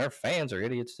idiot, and her fans are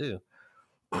idiots too.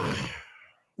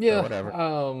 Yeah, so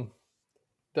whatever.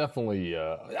 Definitely.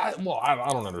 I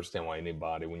don't understand why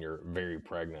anybody, when you're very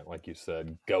pregnant, like you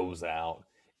said, goes out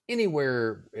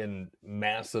anywhere in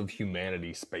massive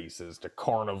humanity spaces to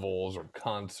carnivals or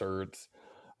concerts,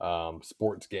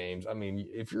 sports games. I mean,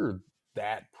 if you're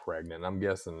that pregnant, I'm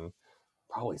guessing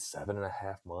probably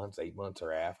 7.5 months, 8 months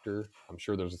or after. I'm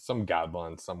sure there's some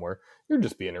guideline somewhere. You're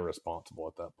just being irresponsible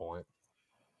at that point.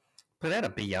 But at a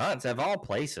Beyonce, of all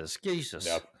places, Jesus.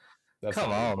 Yep.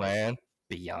 Come on, man.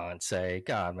 Beyonce.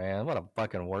 God, man. What a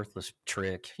fucking worthless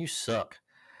trick. You suck.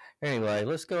 Anyway,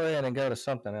 let's go ahead and go to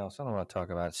something else. I don't want to talk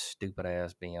about stupid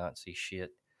ass Beyonce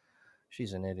shit.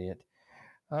 She's an idiot.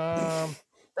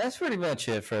 That's pretty much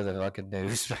it for the fucking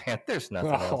news, man. There's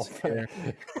nothing else here.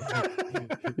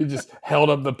 You just held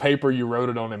up the paper you wrote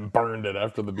it on and burned it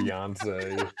after the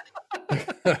Beyonce.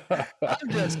 I'm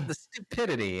just the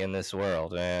stupidity in this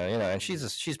world, man. You know, and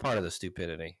she's part of the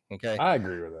stupidity. Okay, I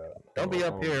agree with that. don't be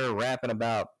up here rapping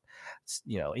about,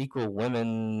 you know, equal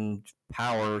women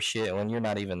power shit when you're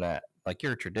not even that. Like,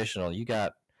 you're traditional. You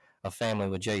got a family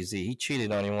with Jay-Z. He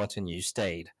cheated on you once and you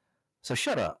stayed. So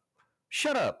shut up.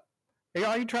 Shut up.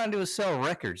 All you're trying to do is sell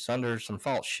records under some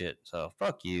false shit. So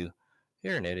fuck you.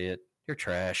 You're an idiot. You're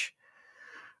trash.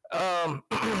 So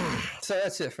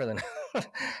that's it for the that's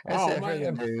Oh, it for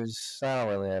the man. news. I don't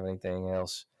really have anything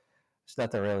else. There's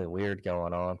nothing really weird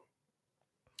going on.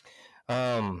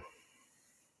 Man,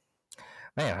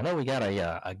 I know we got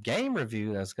a game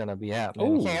review that's going to be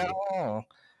happening. Ooh. Yeah.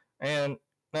 And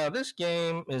now this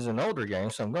game is an older game,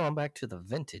 so I'm going back to the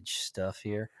vintage stuff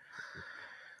here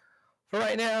for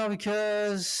right now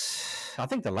because I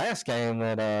think the last game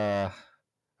that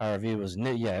I reviewed was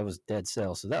new. Yeah, it was Dead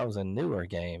Cell, so that was a newer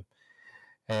game.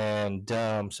 And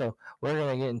so we're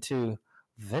going to get into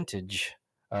vintage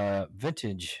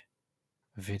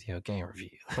video game review.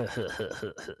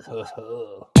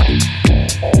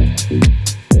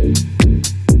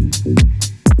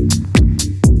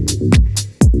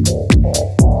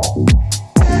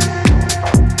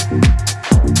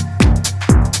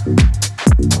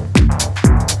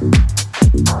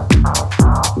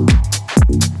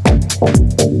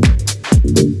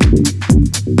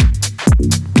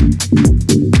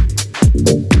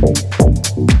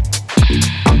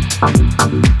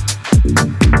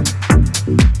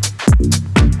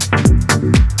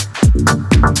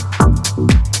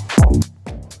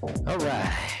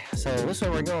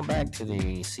 We're going back to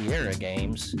the Sierra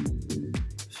games.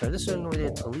 So this one we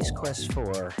did Police Quest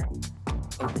 4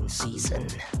 Open Season.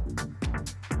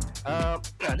 Now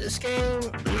this game,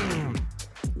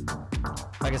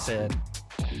 like I said,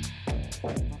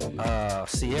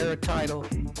 Sierra title,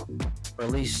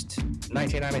 released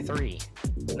 1993,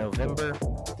 November.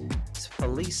 It's a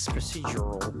police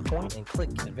procedural point-and-click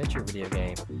adventure video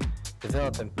game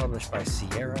developed and published by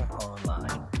Sierra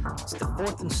Online. It's the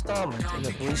fourth installment in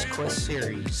the Police Quest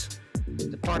series,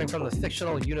 departing from the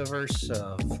fictional universe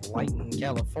of Lighton,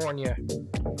 California.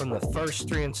 From the first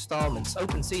three installments,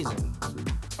 Open Season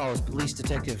follows police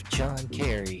detective John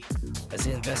Carey as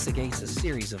he investigates a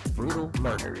series of brutal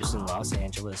murders in Los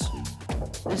Angeles.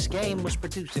 This game was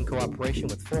produced in cooperation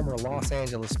with former Los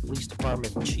Angeles Police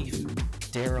Department Chief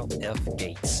Daryl F.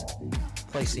 Gates,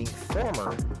 placing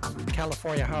former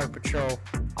California Highway Patrol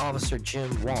Officer Jim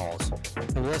Walls,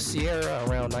 who left Sierra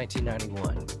around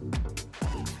 1991.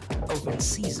 Open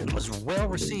Season was well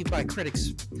received by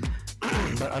critics,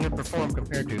 but underperformed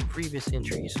compared to previous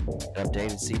entries. An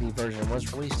updated CD version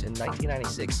was released in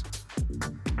 1996.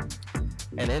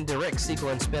 An indirect sequel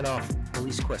and spin-off,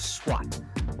 Police Quest SWAT,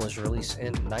 was released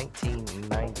in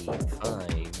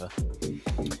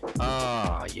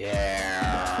 1995.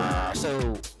 Yeah.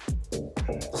 So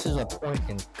this is a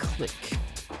point-and-click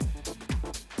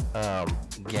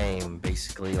game,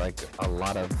 basically, like a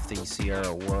lot of the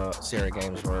Sierra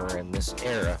games were in this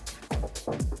era.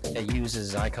 It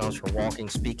uses icons for walking,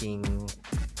 speaking,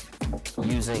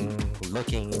 using,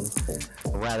 looking,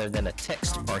 rather than a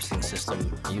text parsing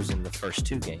system using the first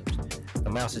two games. The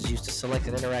mouse is used to select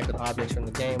and interact with objects from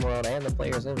the game world and the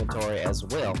player's inventory, as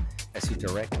well as to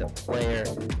direct the player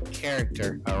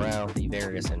character around the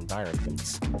various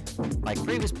environments. Like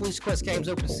previous Police Quest games,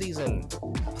 Open Season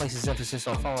places emphasis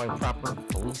on following proper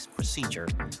police procedure,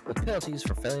 with penalties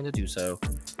for failing to do so.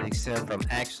 They extend from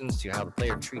actions to how the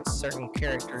player treats certain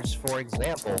characters. For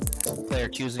example, the player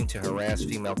choosing to harass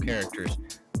female characters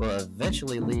will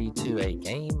eventually lead to a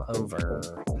game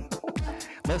over.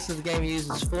 Most of the game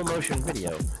uses full motion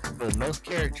video, with most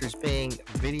characters being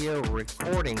video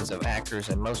recordings of actors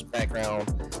and most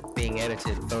background being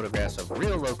edited photographs of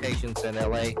real locations in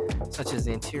LA, such as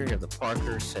the interior of the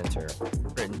Parker Center.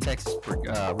 Written text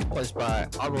replaced by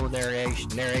audio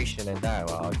narration and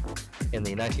dialogue in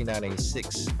the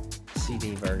 1996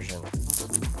 CD version.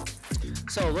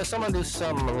 So I'm going to do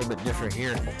something a little bit different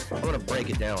here. I'm going to break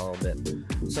it down a little bit.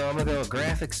 So I'm going to go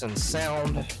graphics and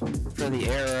sound for the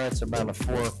era. It's about a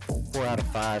 4 out of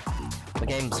 5. The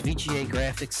game's VGA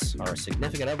graphics are a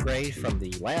significant upgrade from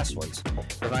the last ones,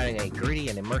 providing a gritty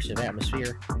and immersive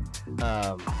atmosphere.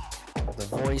 The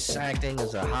voice acting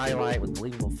is a highlight with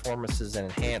believable performances that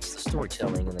enhance the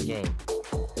storytelling in the game.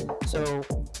 So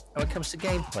when it comes to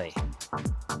gameplay,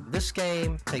 this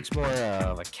game takes more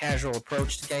of a casual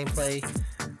approach to gameplay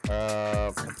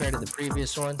compared to the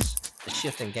previous ones. The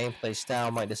shift in gameplay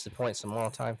style might disappoint some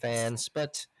longtime fans,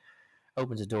 but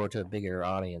opens the door to a bigger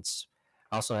audience.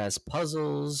 Also has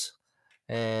puzzles,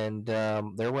 and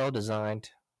they're well designed,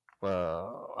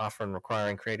 often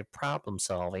requiring creative problem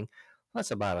solving.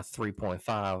 That's about a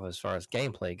 3.5 as far as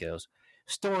gameplay goes.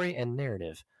 Story and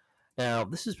narrative. Now,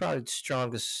 this is probably the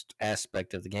strongest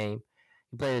aspect of the game.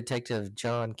 You play Detective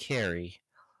John Carey,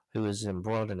 who is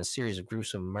embroiled in a series of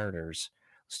gruesome murders.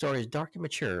 The story is dark and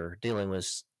mature, dealing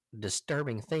with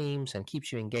disturbing themes and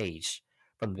keeps you engaged.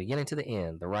 From the beginning to the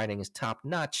end, the writing is top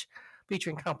notch,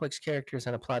 featuring complex characters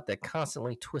and a plot that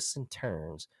constantly twists and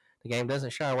turns. The game doesn't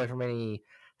shy away from any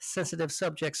sensitive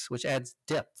subjects, which adds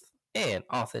depth and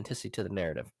authenticity to the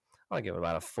narrative. I'll give it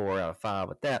about a 4 out of 5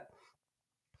 with that.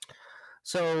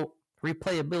 So,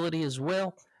 replayability as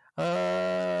well.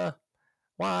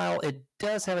 While it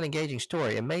does have an engaging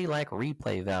story, it may lack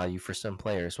replay value for some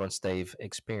players once they've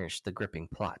experienced the gripping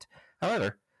plot.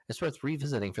 However, it's worth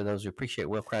revisiting for those who appreciate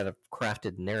well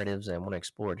crafted narratives and want to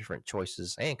explore different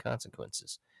choices and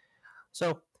consequences.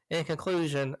 So, in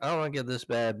conclusion, I want to give this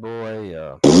bad boy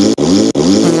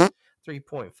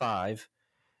 3.5.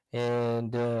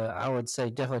 And I would say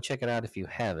definitely check it out if you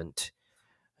haven't.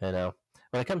 You know,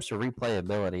 when it comes to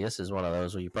replayability, this is one of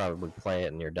those where you probably play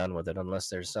it and you're done with it, unless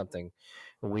there's something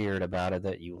weird about it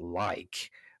that you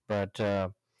like. But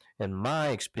in my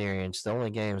experience, the only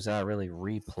games I really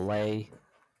replay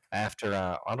after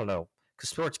I don't know, because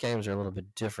sports games are a little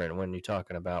bit different when you're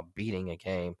talking about beating a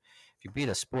game. If you beat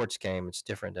a sports game, it's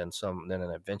different than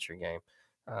an adventure game.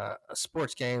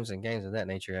 Sports games and games of that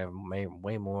nature have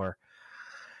way more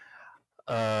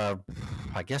uh,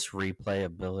 I guess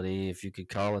replayability, if you could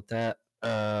call it that,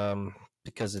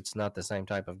 because it's not the same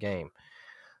type of game.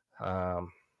 So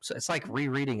it's like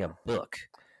rereading a book,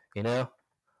 you know,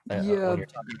 Yeah, when you're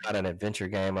talking about an adventure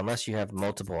game, unless you have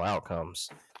multiple outcomes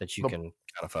that you the can kind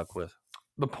of fuck with.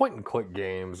 the point and click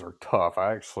games are tough.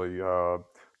 I actually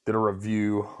did a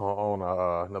review on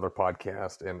another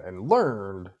podcast and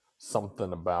learned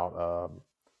something about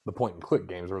the point and click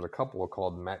games. There was a couple of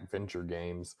called Mac Venture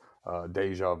games,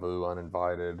 Deja Vu,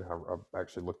 Uninvited. I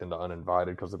actually looked into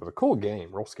Uninvited because it was a cool game,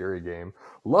 real scary game.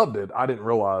 Loved it. I didn't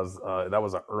realize that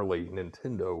was an early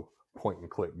Nintendo point and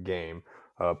click game.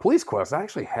 Police Quest, I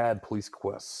actually had Police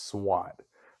Quest SWAT.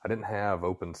 I didn't have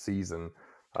Open Season.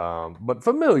 But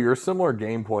familiar, similar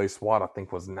gameplay. SWAT, I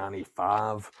think, was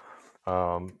 95.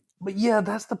 But yeah,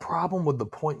 that's the problem with the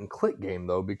point and click game,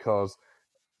 though, because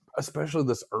especially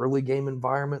this early game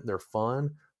environment, they're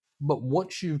fun. But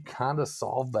once you kind of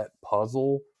solve that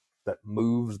puzzle that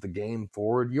moves the game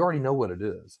forward, you already know what it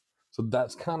is. So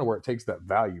that's kind of where it takes that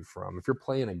value from. If you're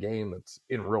playing a game that's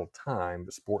in real time,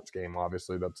 the sports game,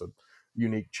 obviously, that's a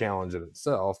unique challenge in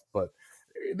itself. But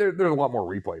there's a lot more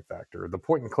replay factor. The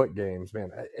point and click games,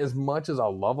 man, as much as I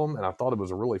love them and I thought it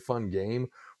was a really fun game,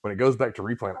 when it goes back to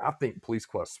replaying, I think Police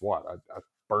Quest SWAT, I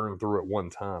burned through it one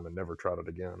time and never tried it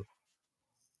again.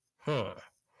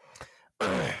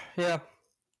 Yeah,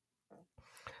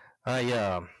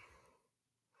 I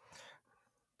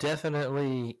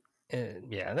definitely.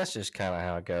 Yeah, that's just kind of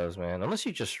how it goes, man. Unless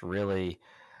you just really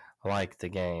like the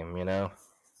game, you know.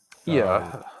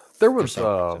 Yeah, there For was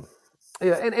some reason.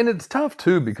 yeah, and it's tough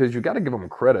too because you got to give them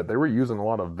credit. They were using a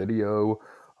lot of video.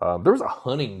 There was a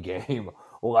hunting game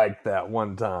like that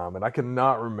one time, and I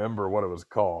cannot remember what it was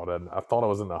called. And I thought I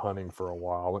was into hunting for a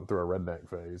while. I went through a redneck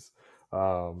phase,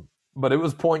 but it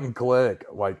was point and click.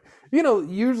 Like,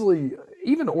 usually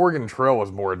even Oregon Trail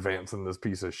was more advanced than this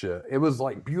piece of shit. It was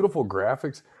like beautiful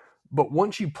graphics, but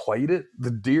once you played it, the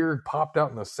deer popped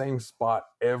out in the same spot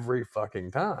every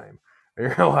fucking time.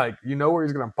 You're like, you know where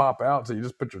he's gonna pop out, so you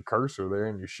just put your cursor there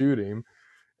and you shoot him.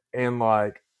 And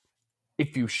like,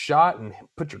 if you shot and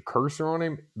put your cursor on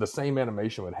him, the same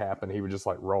animation would happen. He would just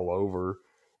like roll over,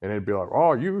 and it'd be like,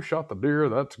 "Oh, you shot the deer.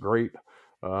 That's great."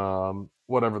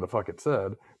 Whatever the fuck it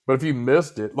said. But if you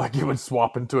missed it, like, it would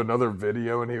swap into another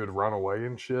video, and he would run away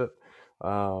and shit.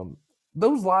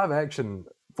 Those live action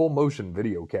full motion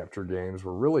video capture games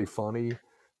were really funny.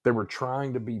 They were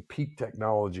trying to be peak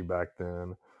technology back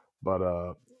then,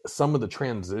 but some of the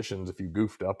transitions, if you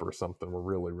goofed up or something, were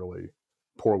really, really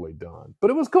poorly done. But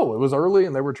it was cool. It was early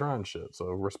and they were trying shit, so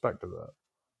respect to that.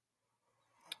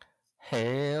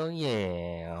 Hell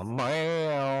yeah,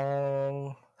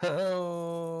 man.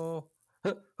 Oh.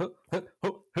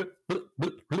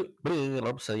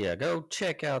 So yeah, go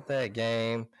check out that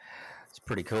game. It's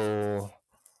pretty cool.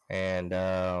 And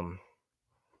yeah,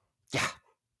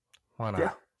 why not?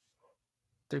 Yeah.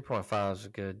 3.5 is a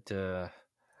good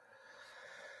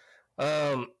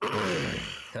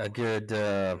a good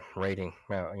rating.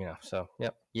 So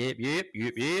yep. Yep.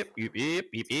 Yep.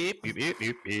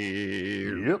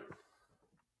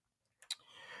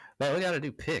 Man, we gotta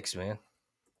do picks, man.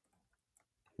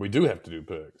 We do have to do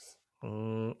picks.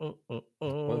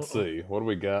 Let's see. What do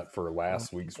we got for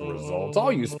last week's results?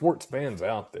 All you sports fans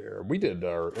out there, we did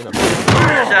our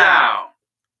NFL.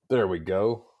 There we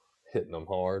go. Hitting them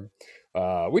hard.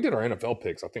 We did our NFL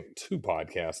picks, I think 2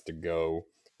 podcasts ago.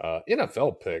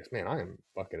 NFL picks, man, I am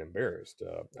fucking embarrassed.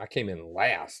 I came in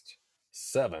last,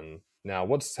 7. Now,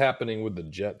 what's happening with the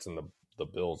Jets and the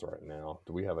Bills right now?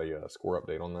 Do we have a score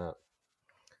update on that?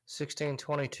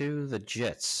 16-22, the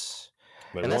Jets.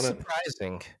 They And that's won it?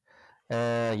 surprising.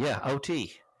 Yeah,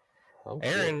 OT.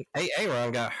 Okay.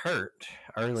 Aaron got hurt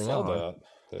early Saw on. that.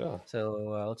 Yeah.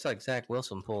 So looks like Zach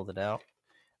Wilson pulled it out.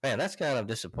 Man, that's kind of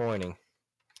disappointing.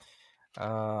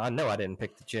 I know I didn't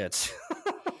pick the Jets.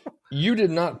 You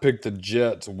did not pick the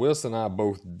Jets. Whis and I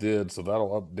both did, so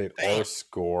that'll update our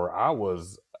score. I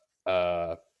was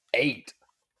 8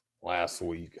 last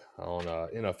week on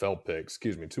NFL picks.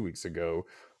 2 weeks ago.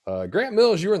 Grant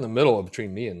Mills, you were in the middle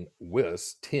between me and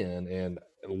Whis, 10, and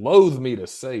loathe me to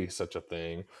say such a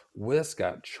thing. Whis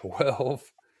got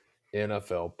 12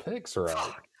 NFL picks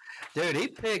right. Dude, he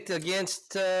picked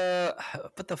against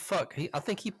what the fuck? I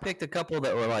think he picked a couple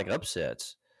that were like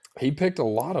upsets. He picked a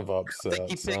lot of upsets. I think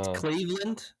he picked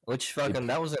Cleveland, which fucking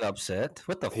that was an upset.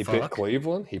 What the fuck? He picked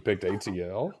Cleveland. He picked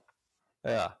ATL.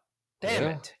 Yeah.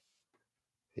 Damn it.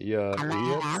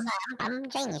 I'm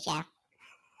genius, yeah.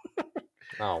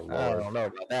 Oh, Lord. I don't know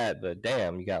about that, but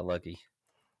damn, you got lucky.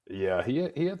 Yeah,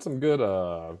 he had some good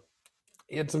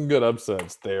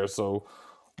upsets there. So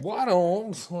why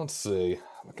don't let's see.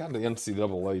 I got the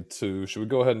NCAA too. Should we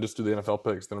go ahead and just do the NFL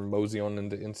picks, then mosey on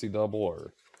into NCAA,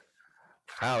 or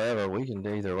however, we can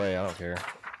do either way. I don't care.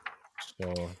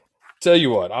 so tell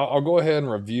you what, I'll go ahead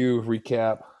and review,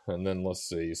 recap, and then let's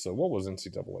see. So what was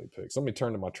NCAA picks? Let me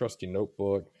turn to my trusty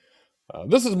notebook.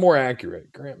 This is more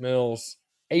accurate. Grant Mills,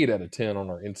 8 out of 10 on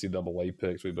our NCAA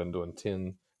picks. We've been doing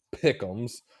 10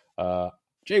 pick'ems.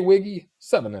 Jay Wiggy,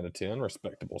 7 out of 10,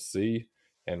 respectable C.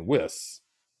 And Whis,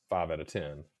 5 out of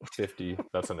 10, 50.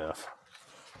 That's an F.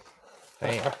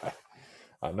 Damn.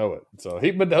 I know it. So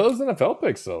but those NFL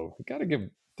picks, so we got to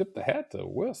tip the hat to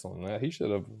Whis on that. He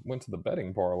should have went to the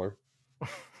betting parlor.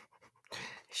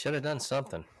 Should have done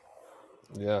something.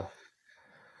 Yeah.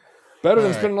 Better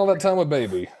than spending all that time with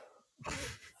baby.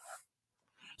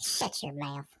 Shut your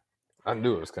mouth. I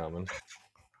knew it was coming.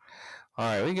 All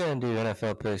right, we're going to do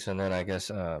NFL picks and then I guess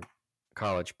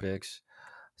college picks.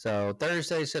 So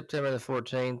Thursday, September the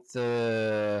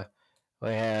 14th, we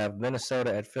have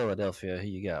Minnesota at Philadelphia. Who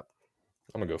you got?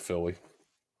 I'm going to go Philly.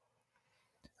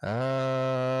 I'm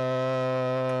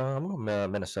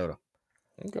going Minnesota.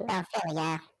 Okay. Oh, Philly,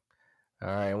 yeah. All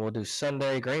right, and we'll do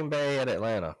Sunday, Green Bay at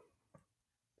Atlanta.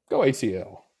 Go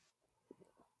ATL.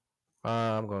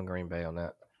 I'm going Green Bay on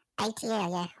that.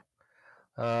 ATL,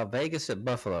 yeah. Vegas at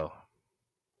Buffalo.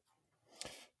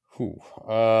 I'm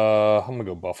going to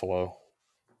go Buffalo.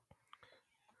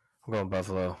 I'm going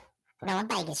Buffalo. No, I'm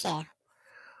Vegas,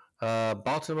 yeah.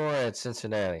 Baltimore at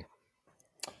Cincinnati.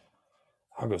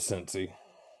 I'll go Cincy.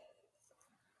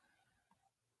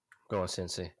 I'm going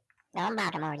Cincy. No, I'm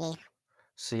Baltimore, yeah.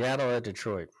 Seattle at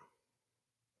Detroit.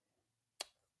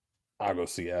 I'll go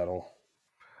Seattle.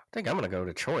 I think I'm going to go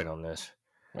Detroit on this.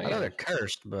 Man. I know they're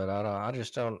cursed, but I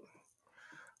just don't.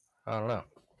 I don't know.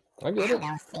 I get it.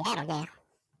 No, Seattle,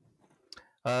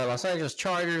 yeah. Los Angeles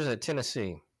Chargers at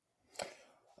Tennessee.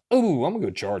 Ooh, I'm going to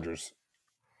go Chargers.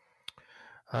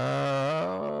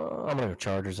 I'm going to go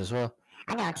Chargers as well.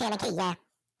 I'm going Tennessee, yeah.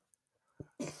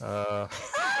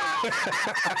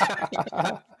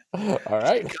 All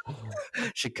right.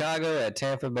 Chicago at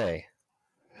Tampa Bay.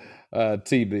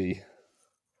 TB.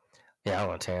 Yeah, I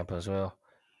want Tampa as well.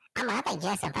 I think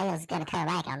Justin Fields is going to come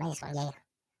back on this one, yeah.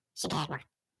 Chicago.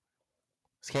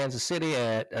 It's Kansas City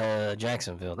at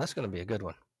Jacksonville. That's going to be a good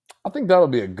one. I think that'll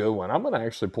be a good one. I'm going to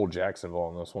actually pull Jacksonville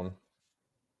on this one.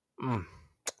 I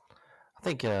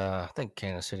think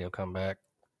Kansas City will come back.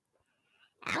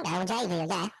 I'm going Jayville,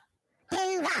 yeah.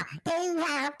 Duval.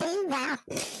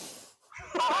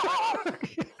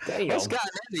 Damn. What's gotten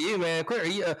into you, man?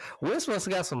 Quit. Whis must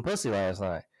have got some pussy last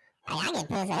night. Hey, I get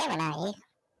pussy every night, yeah.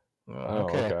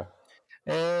 Oh,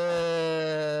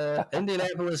 okay.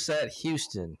 Indianapolis at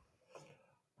Houston.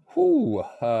 Ooh,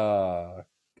 I'm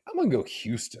going to go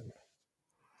Houston.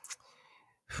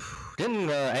 Didn't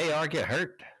AR get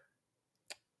hurt?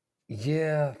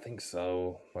 Yeah, I think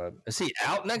so. But Is he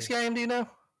out next game? Do you know?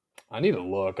 I need to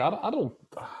look. I don't.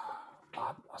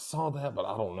 I saw that, but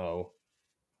I don't know.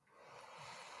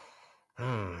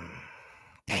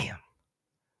 Damn.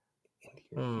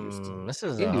 Houston. This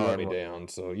is Indy a let hard me one. down.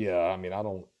 So yeah, I mean, I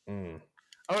don't. I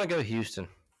want to go Houston.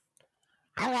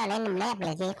 I'm going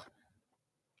Indianapolis, yeah.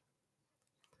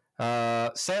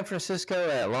 San Francisco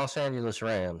at Los Angeles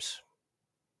Rams.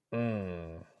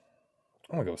 I'm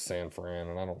going to go San Fran,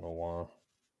 and I don't know why.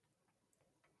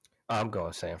 I'm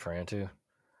going San Fran, too.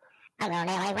 I'm going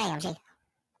LA Ramsey.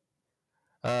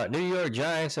 New York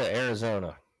Giants at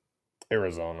Arizona.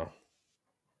 Arizona.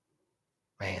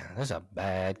 Man, this is a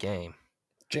bad game.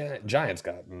 Giants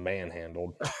got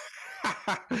manhandled.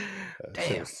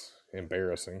 Damn. Just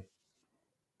embarrassing.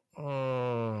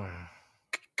 I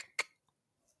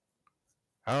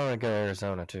want to go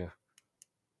Arizona, too.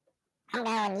 I'm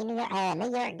going New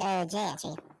York Giants.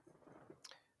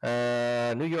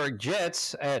 New York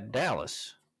Jets at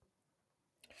Dallas.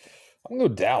 I'm going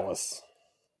to go Dallas.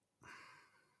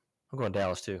 I'm going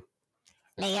Dallas, too.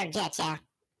 New York Jets, yeah.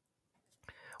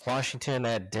 Washington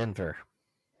at Denver.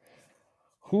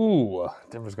 Ooh,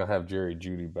 Denver's going to have Jerry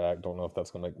Jeudy back. Don't know if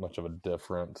that's going to make much of a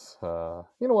difference. You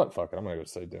know what? Fuck it. I'm going to go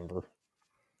say Denver.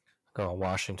 Going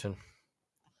Washington.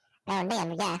 Going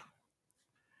Denver, yeah.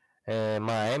 And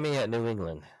Miami at New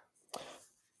England.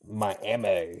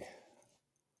 Miami.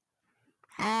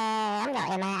 I'm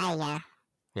going MIA, yeah.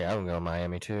 Yeah, I'm going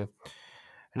Miami, too.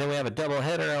 And then we have a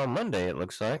doubleheader on Monday, it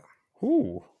looks like.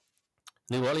 Ooh.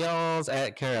 New Orleans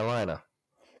at Carolina.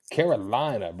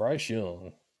 Carolina, Bryce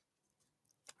Young.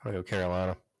 I'm going to go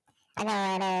Carolina. I'm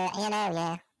going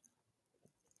yeah.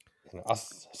 I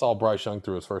saw Bryce Young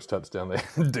threw his first touchdown.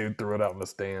 The dude threw it out in the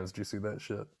stands. Did you see that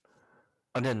shit?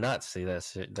 I did not see that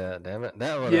shit. Damn it.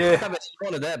 That one, Yeah. I bet you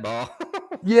wanted that ball.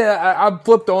 Yeah, I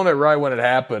flipped on it right when it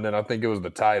happened, and I think it was the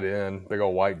tight end, big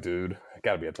old white dude.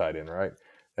 Got to be a tight end, right?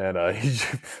 And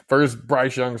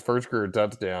Bryce Young's first career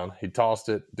touchdown. He tossed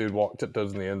it. Dude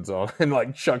tiptoes in the end zone and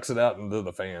like chucks it out into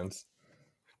the fans.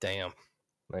 Damn.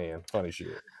 Man, funny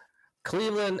shit.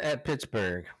 Cleveland at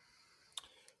Pittsburgh.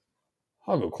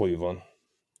 I'll go Cleveland.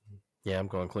 Yeah, I'm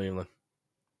going Cleveland.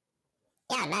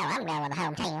 Yeah, no, I'm going with the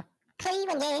home team.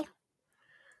 Cleveland, yeah.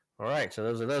 All right, so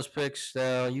those are those picks.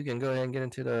 You can go ahead and get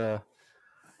into the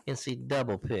NC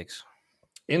double picks.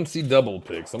 NC double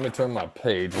picks. Let me turn my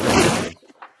page.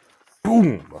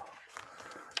 Boom.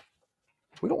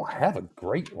 We don't have a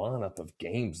great lineup of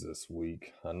games this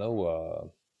week. I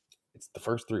know it's the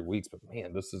first 3 weeks, but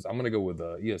man, I'm going to go with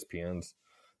ESPN's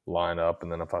lineup,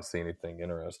 and then if I see anything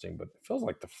interesting, but it feels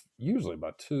like usually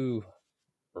by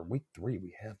week 3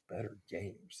 we have better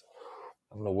games.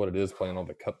 I don't know what it is playing on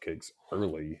the cupcakes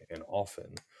early and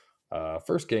often.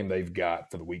 First game they've got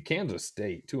for the week, Kansas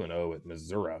State 2-0 at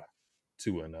Missouri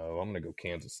 2-0. I'm going to go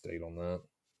Kansas State on that.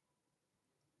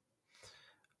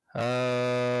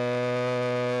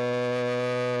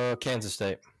 Kansas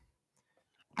State.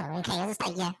 Kansas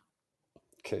State, yeah.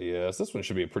 Okay, yes, this one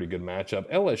should be a pretty good matchup.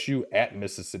 LSU at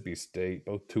Mississippi State,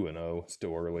 both 2-0,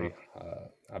 still early.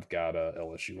 I've got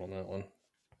LSU on that one.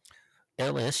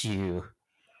 LSU.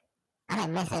 I think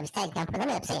Mississippi State going to put them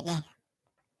upset, yeah.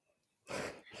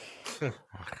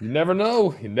 You never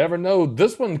know. You never know.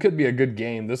 This one could be a good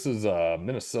game. This is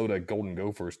Minnesota Golden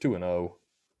Gophers 2-0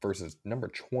 versus number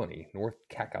 20 North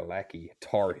Kakalaki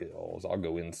Tar Heels. I'll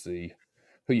go NC.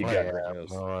 Who you got?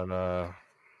 On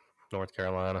North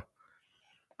Carolina.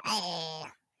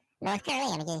 North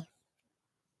Carolina, yeah.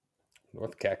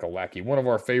 North Kakalaki, one of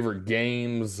our favorite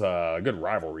games. Good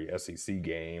rivalry SEC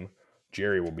game.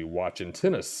 Jerry will be watching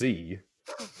Tennessee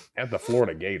at the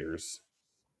Florida Gators.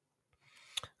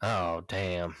 Oh,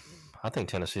 damn. I think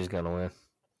Tennessee's going to win.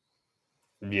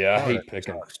 Yeah, I hate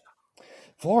picking.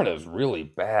 Florida's really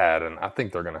bad, and I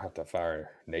think they're going to have to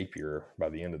fire Napier by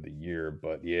the end of the year.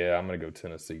 But, yeah, I'm going to go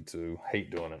Tennessee, too.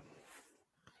 Hate doing it.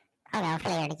 I know,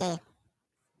 Florida, yeah.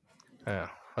 Yeah,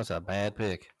 that's a bad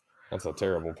pick. That's a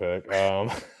terrible pick.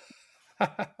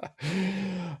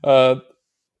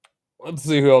 Let's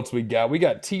see who else we got. We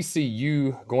got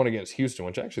TCU going against Houston,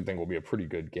 which I actually think will be a pretty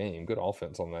good game. Good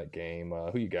offense on that game.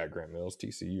 Who you got, Grant Mills,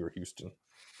 TCU or Houston?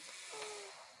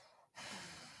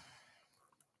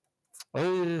 I'll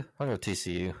go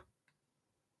TCU.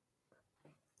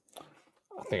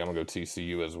 I think I'm going to go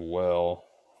TCU as well.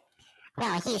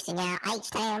 Well, Houston, yeah,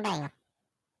 H-Town down.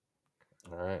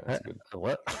 All right, that's good.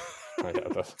 What? Yeah,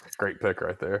 that's a great pick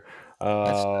right there.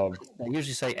 I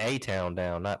usually say A-Town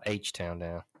down, not H-Town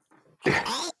down.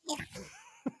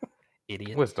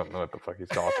 Idiot. Whis don't know what the fuck he's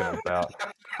talking about.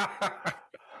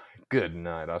 Good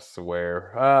night, I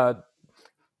swear.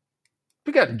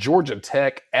 We got Georgia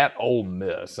Tech at Ole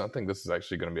Miss. I think this is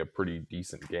actually going to be a pretty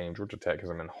decent game. Georgia Tech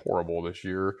hasn't been horrible this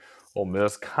year. Ole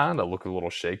Miss kind of look a little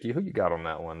shaky. Who you got on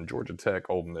that one? Georgia Tech,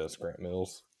 Ole Miss, Grant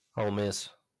Mills. Ole Miss.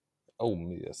 Ole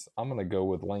Miss. I'm going to go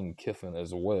with Lane Kiffin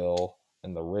as well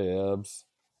and the Rebs.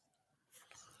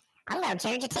 I'm going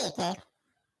Georgia Tech, yeah.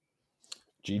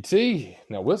 GT.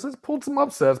 Now, Whis has pulled some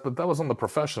upsets, but that was on the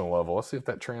professional level. Let's see if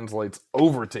that translates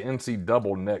over to NC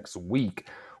double next week.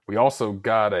 We also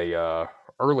got a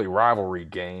early rivalry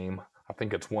game. I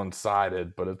think it's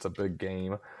one-sided, but it's a big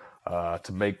game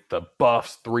to make the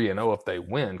Buffs 3-0 if they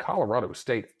win. Colorado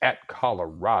State at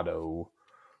Colorado.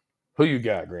 Who you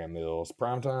got, Graham Mills?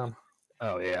 Primetime?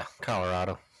 Oh, yeah.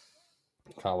 Colorado.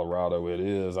 Colorado it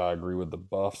is. I agree with the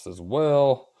Buffs as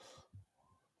well.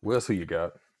 Whis, who you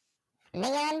got?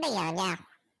 Leon, yeah.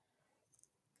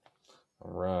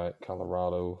 All right,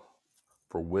 Colorado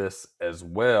for Whis as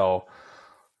well.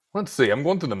 Let's see. I'm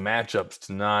going through the matchups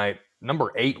tonight.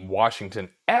 Number 8, Washington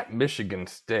at Michigan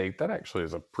State. That actually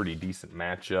is a pretty decent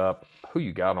matchup. Who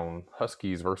you got on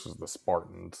Huskies versus the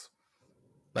Spartans?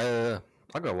 I'll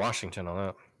go Washington on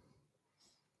that.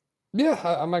 Yeah,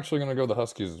 I'm actually going to go the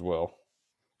Huskies as well.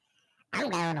 I'm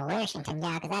going to Washington,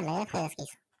 yeah, because I love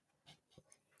Huskies.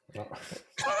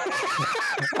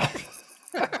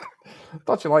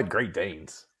 Thought you liked Great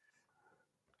Danes.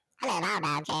 I love all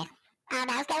dogs, yeah. All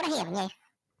dogs go to heaven, yeah.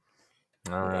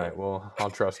 All right, well, I'll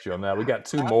trust you on that. We got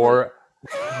 2 more.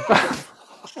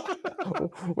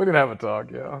 We can have a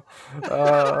talk, yeah.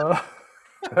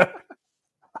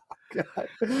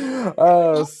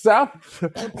 South.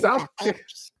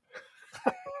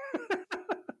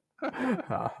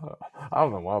 I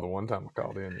don't know why the one time I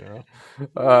called in, you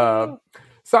know.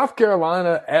 South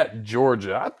Carolina at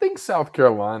Georgia. I think South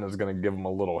Carolina is going to give them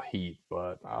a little heat,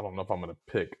 but I don't know if I'm going to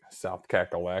pick South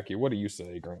Kakalaki. What do you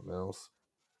say, Grant Mills?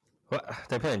 What?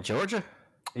 They playing Georgia?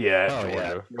 Yeah, Georgia.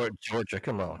 Georgia. Yeah. Georgia,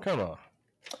 come on.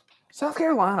 South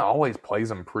Carolina always plays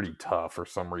them pretty tough for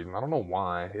some reason. I don't know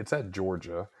why. It's at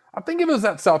Georgia. I think if it was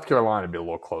at South Carolina, it'd be a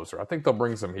little closer. I think they'll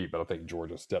bring some heat, but I think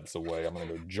Georgia steps away. I'm going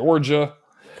to go Georgia.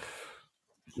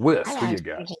 Whis, who you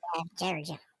got?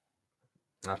 Georgia.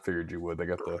 I figured you would. They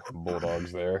got the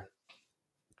Bulldogs there.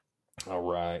 All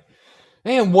right.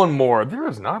 And one more. There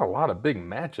is not a lot of big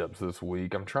matchups this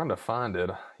week. I'm trying to find it.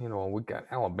 You know, we got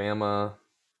Alabama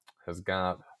has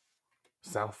got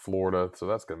South Florida, so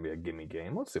that's going to be a gimme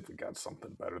game. Let's see if we got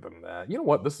something better than that. You know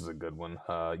what? This is a good one.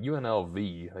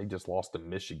 UNLV, they just lost to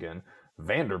Michigan.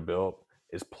 Vanderbilt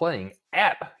is playing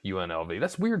at UNLV.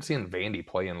 That's weird seeing Vandy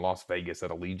play in Las Vegas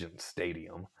at Allegiant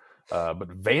Stadium. But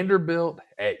Vanderbilt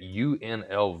at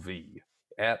UNLV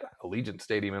at Allegiant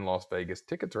Stadium in Las Vegas.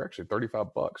 Tickets are actually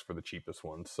 $35 for the cheapest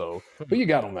one. So who you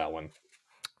got on that one?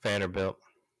 Vanderbilt.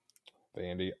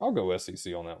 Vandy. I'll go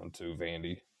SEC on that one too,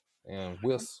 Vandy. And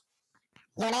Whis.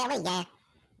 UNLV, yeah.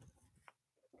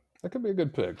 That could be a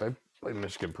good pick. They played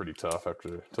Michigan pretty tough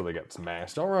until they got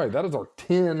smashed. All right, that is our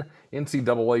 10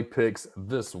 NCAA picks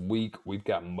this week. We've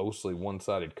got mostly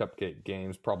one-sided cupcake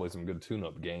games, probably some good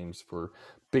tune-up games for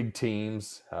big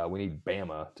teams. We need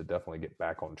Bama to definitely get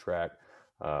back on track.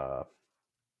 That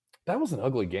was an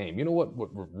ugly game. You know what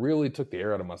really took the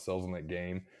air out of my sails in that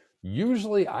game?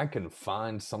 Usually I can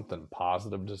find something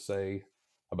positive to say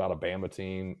about a Bama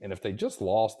team, and if they just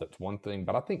lost, that's one thing,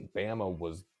 but I think Bama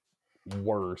was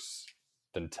worse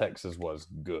than Texas was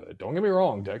good. Don't get me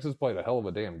wrong, Texas played a hell of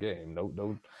a damn game.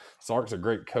 No, Sark's a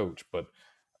great coach, but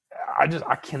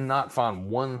I cannot find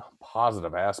one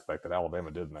positive aspect that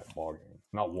Alabama did in that ball game.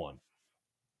 Not one.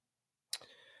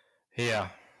 Yeah.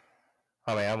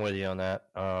 I mean, I'm with you on that.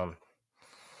 I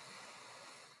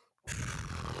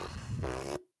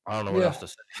don't know what else to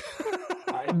say.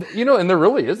 And there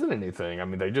really isn't anything. I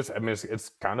mean, it's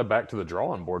kind of back to the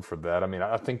drawing board for that. I mean,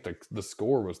 I think the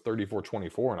score was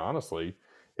 34-24, and honestly,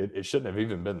 it shouldn't have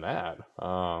even been that.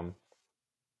 I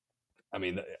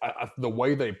mean, the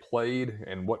way they played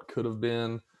and what could have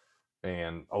been,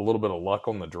 and a little bit of luck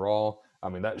on the draw, I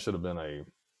mean, that should have been a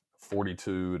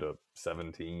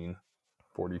 42-17,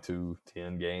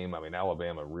 42-10 game. I mean,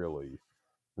 Alabama really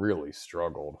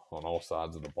struggled on all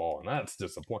sides of the ball, and that's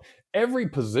disappointing. Every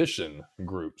position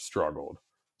group struggled.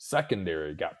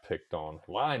 Secondary got picked on.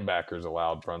 Linebackers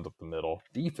allowed runs up the middle.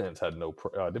 Defensive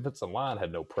line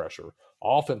had no pressure.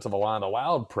 Offensive line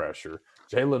allowed pressure.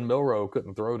 Jalen Milroe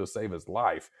couldn't throw to save his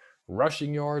life.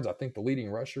 Rushing yards, I think the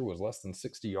leading rusher was less than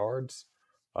 60 yards.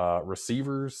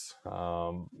 Receivers,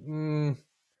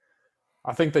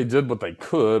 I think they did what they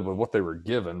could with what they were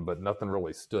given, but nothing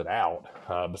really stood out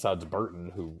besides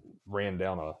Burton, who ran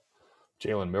down a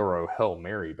Jalen Milroe Hail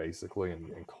Mary, basically,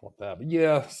 and caught that. But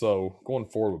yeah, so going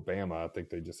forward with Bama, I think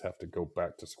they just have to go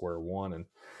back to square one. And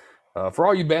for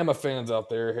all you Bama fans out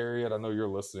there, Harriet, I know you're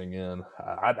listening in.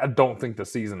 I don't think the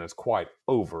season is quite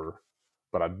over,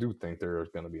 but I do think there's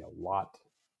going to be a lot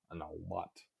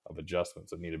of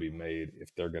adjustments that need to be made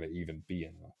if they're going to even be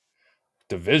in a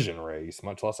division race,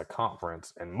 much less a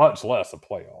conference, and much less a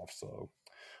playoff. So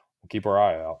we'll keep our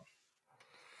eye out.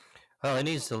 Well, he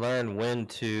needs to learn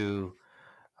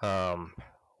um,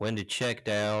 when to check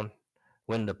down,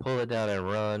 when to pull it down and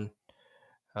run,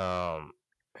 um,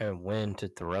 and when to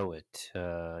throw it.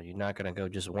 You're not going to go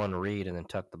just one read and then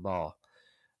tuck the ball.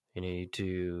 You need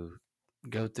to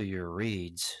go through your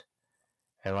reads.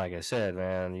 And like I said,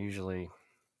 man, usually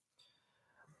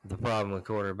the problem with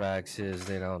quarterbacks is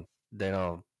they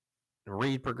don't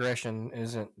read progression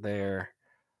isn't there.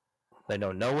 They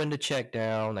don't know when to check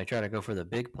down. They try to go for the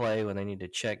big play when they need to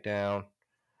check down.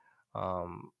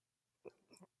 Um,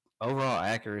 Overall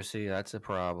accuracy, that's a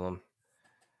problem.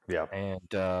 Yeah. And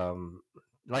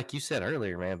like you said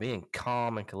earlier, man, being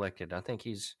calm and collected. I think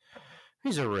he's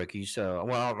a rookie. So,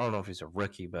 well, I don't know if he's a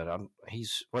rookie, but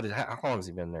he's how long has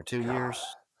he been there? 2 years,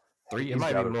 3? It He's might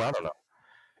be got more. I don't know.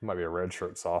 he might be a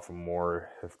redshirt sophomore.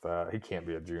 If that, he can't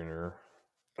be a junior.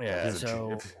 Yeah.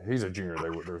 So If he's a junior,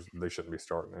 they shouldn't be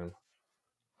starting him.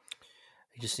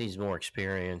 he just needs more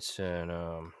experience, and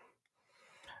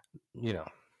you know.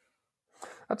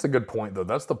 That's a good point, though.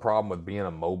 That's the problem with being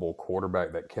a mobile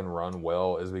quarterback that can run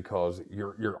well, is because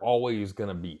you're always going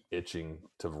to be itching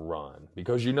to run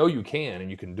because you know you can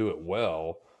and you can do it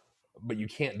well, but you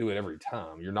can't do it every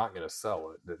time. You're not going to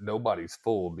sell it. Nobody's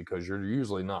fooled because you're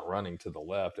usually not running to the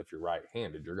left if you're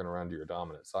right-handed. You're going to run to your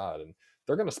dominant side, and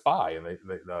they're going to spy. And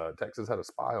Texas had a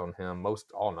spy on him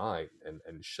most all night and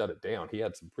shut it down. He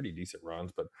had some pretty decent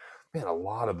runs, but man, a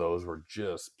lot of those were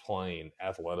just plain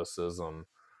athleticism.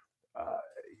 Uh,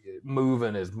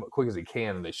 Moving as quick as he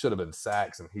can, and they should have been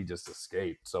sacks, and he just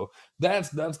escaped. So that's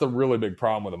the really big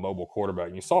problem with a mobile quarterback.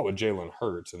 And you saw it with Jalen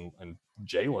Hurts, and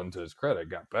Jalen, to his credit,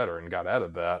 got better and got out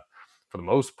of that for the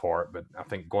most part. But I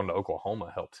think going to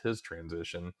Oklahoma helped his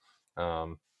transition.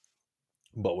 But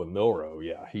with Milroe,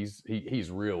 yeah, he's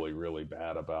really, really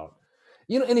bad about,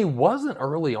 and he wasn't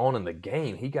early on in the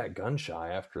game. He got gun shy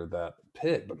after that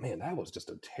pick, but man, that was just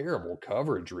a terrible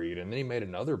coverage read. And then he made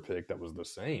another pick that was the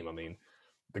same. I mean,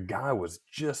 the guy was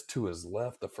just to his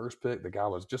left. The first pick, the guy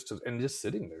was just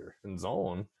sitting there in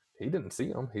zone. He didn't see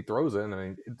him. He throws in. I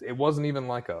mean, it wasn't even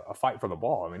like a fight for the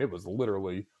ball. I mean, it was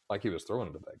literally like he was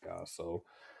throwing to that guy. So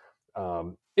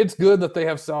it's good that they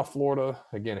have South Florida.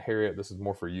 Again, Harriet, this is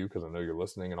more for you because I know you're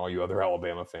listening, and all you other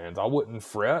Alabama fans. I wouldn't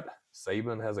fret.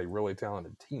 Saban has a really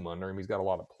talented team under him. He's got a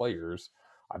lot of players.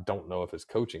 I don't know if his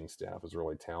coaching staff is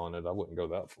really talented. I wouldn't go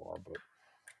that far, but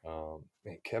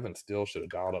man, Kevin Steele should have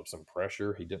dialed up some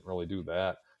pressure. He didn't really do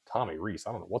that. Tommy Reese,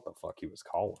 I don't know what the fuck he was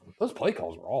calling. Those play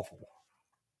calls were awful.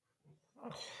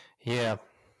 Yeah,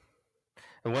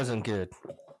 it wasn't good.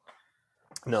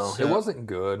 No, it wasn't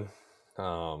good.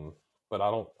 But I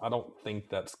don't think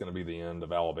that's going to be the end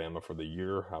of Alabama for the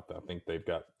year. I think they've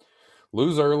got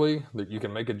lose early. That you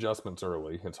can make adjustments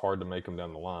early. It's hard to make them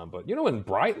down the line. But in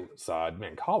bright side,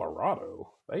 man,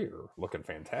 Colorado, they are looking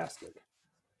fantastic.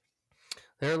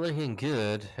 They're looking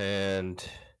good, and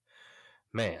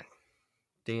man,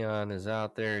 Dion is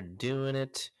out there doing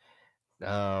it.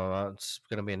 It's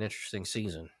going to be an interesting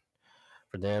season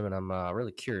for them, and I'm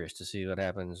really curious to see what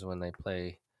happens when they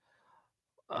play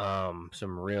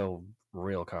some real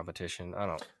competition.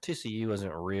 TCU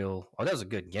isn't real. Oh, that was a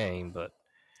good game, but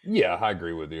yeah, I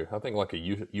agree with you. I think like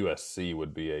a USC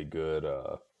would be a good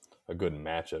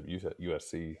matchup.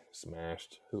 USC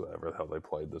smashed whoever the hell they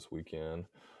played this weekend.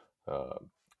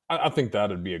 I think that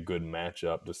would be a good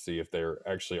matchup to see if they're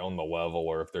actually on the level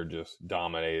or if they're just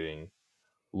dominating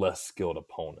less skilled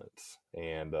opponents.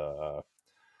 And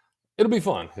it'll be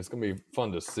fun. It's going to be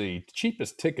fun to see.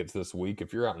 Cheapest tickets this week,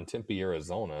 if you're out in Tempe,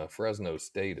 Arizona, Fresno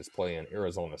State is playing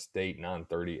Arizona State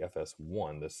 9:30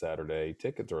 FS1 this Saturday.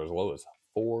 Tickets are as low as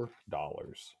 $4.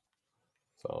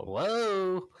 So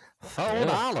whoa,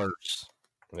 $4.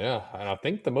 Yeah, and I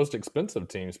think the most expensive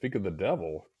team, speak of the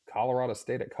devil, Colorado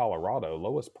State at Colorado,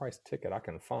 lowest price ticket I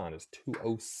can find is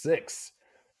 $206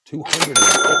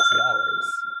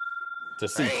 to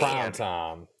see prime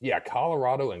time. Yeah,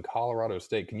 Colorado and Colorado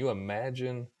State. Can you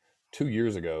imagine 2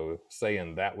 years ago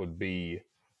saying that would be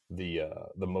the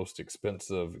most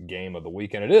expensive game of the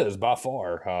week? And it is by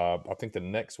far. I think the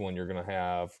next one you're going to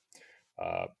have.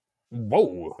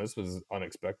 Whoa, this was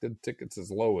unexpected. Tickets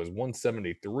as low as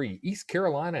 $173. East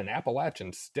Carolina and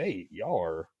Appalachian State. Y'all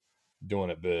are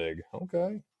doing it big.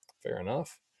 Okay, fair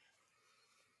enough.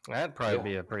 That'd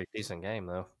probably be a pretty decent game,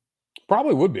 though.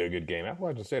 Probably would be a good game.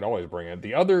 Appalachian State always bring it.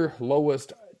 The other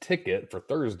lowest ticket for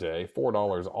Thursday,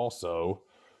 $4 also,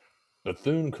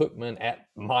 Bethune-Cookman at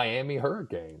Miami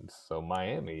Hurricanes. So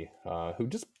Miami, who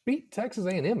just beat Texas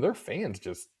A&M. Their fans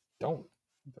just don't,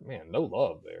 man, no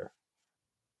love there.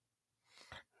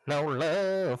 No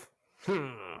love.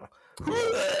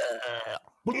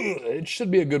 It should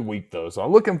be a good week, though. So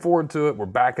I'm looking forward to it. We're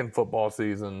back in football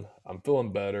season. I'm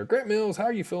feeling better. Grant Mills, how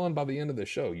are you feeling by the end of the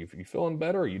show? You feeling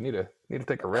better, or you need to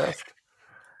take a rest?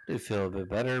 I do feel a bit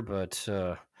better, but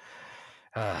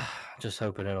just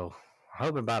hoping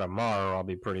by tomorrow I'll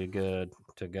be pretty good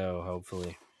to go,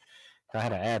 hopefully. I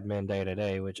had an admin day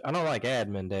today, which I don't like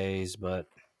admin days, but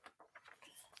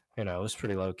it was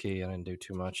pretty low key. I didn't do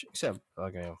too much except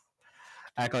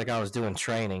act like I was doing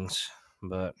trainings,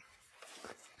 but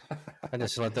I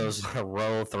just let those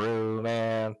roll through,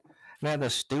 man. And I had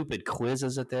those stupid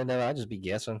quizzes at the end of it. I just be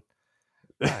guessing.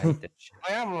 I hate that shit.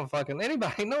 I'm a fucking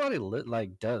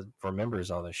nobody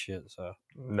remembers all this shit. So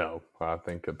No, I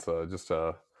think it's just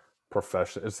a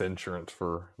profession. It's insurance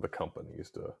for the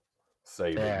companies to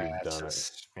say that you've done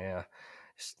it. Yeah.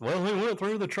 Well, we went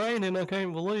through the training. I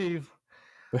can't believe.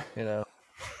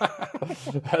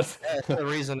 That's the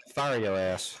reason to fire your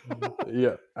ass.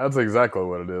 Yeah, that's exactly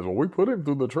what it is. Well, we put him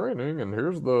through the training, and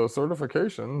here's the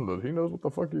certification that he knows what the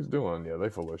fuck he's doing. Yeah, they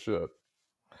full of shit.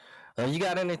 You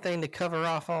got anything to cover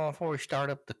off on before we start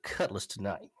up the Cutlass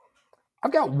tonight?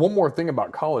 I've got one more thing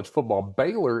about college football.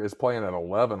 Baylor is playing at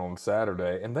 11 on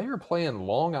Saturday, and they are playing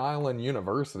Long Island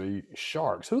University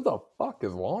Sharks. Who the fuck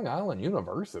is Long Island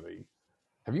University?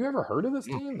 Have you ever heard of this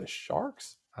team, the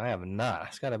Sharks? I have not.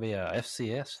 It's got to be a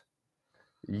FCS.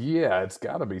 Yeah, it's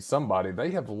got to be somebody.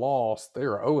 They have lost. They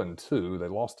are 0-2. They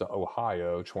lost to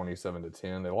Ohio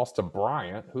 27-10. They lost to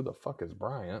Bryant. Who the fuck is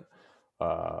Bryant?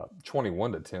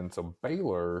 21-10. So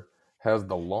Baylor has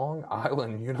the Long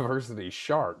Island University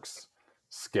Sharks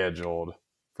scheduled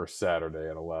for Saturday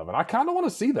at 11. I kind of want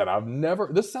to see that.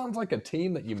 This sounds like a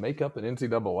team that you make up at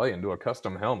NCAA and do a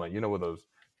custom helmet, with those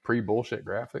pre-bullshit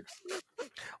graphics.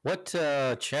 What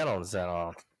channel is that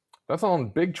on? That's on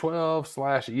Big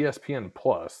 12/ESPN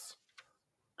Plus.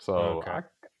 So okay.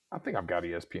 I think I've got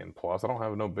ESPN Plus. I don't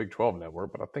have no Big 12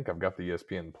 network, but I think I've got the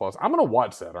ESPN Plus. I'm going to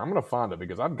watch that, or I'm going to find it,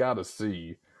 because I've got to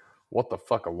see what the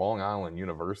fuck a Long Island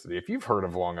University. If you've heard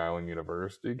of Long Island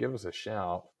University, give us a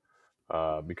shout,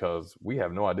 because we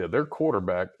have no idea. Their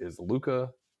quarterback is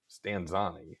Luca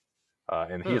Stanzani,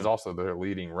 and he is also their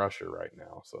leading rusher right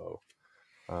now. So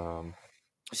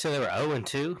they were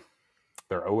 0-2?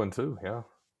 They're 0-2, yeah.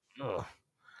 Oh,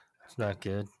 that's not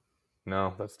good.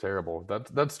 No, that's terrible.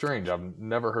 That's strange. I've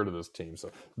never heard of this team.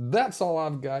 So that's all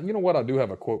I've got. You know what? I do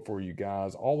have a quote for you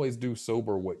guys. Always do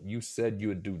sober what you said you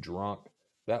would do drunk.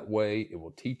 That way it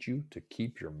will teach you to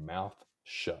keep your mouth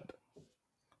shut.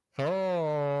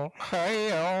 Oh,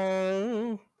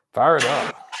 hey, fire it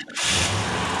up.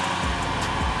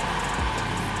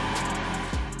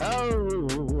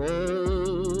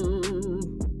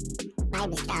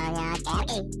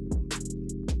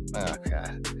 Oh,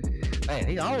 God. Man,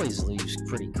 he always leaves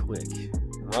pretty quick.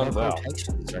 Runs no out.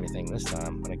 Quotations or anything this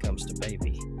time when it comes to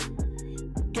baby.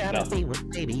 Gotta be with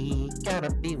baby.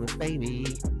 Gotta be with baby.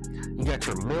 You got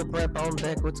your meal prep on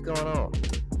deck? What's going on?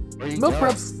 Meal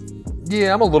prep's...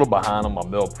 Yeah, I'm a little behind on my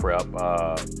meal prep.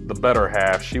 The better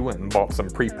half, she went and bought some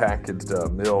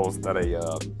prepackaged meals that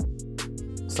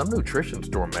some nutrition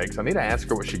store makes. I need to ask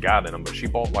her what she got in them, but she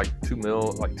bought like 10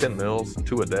 meals,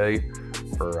 2 a day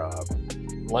for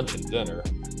lunch and dinner. I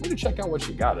need to check out what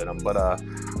she got in them, but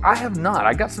I have not.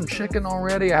 I got some chicken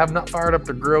already. I have not fired up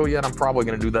the grill yet. I'm probably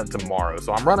going to do that tomorrow,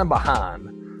 so I'm running behind.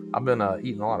 I've been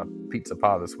eating a lot of pizza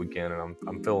pie this weekend, and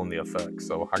I'm feeling the effects,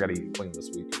 so I got to eat clean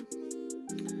this week.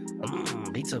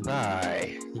 Pizza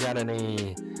pie. You got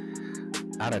any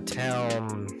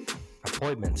out-of-town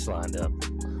appointments lined up?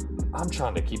 I'm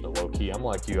trying to keep it low-key. I'm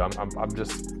like you.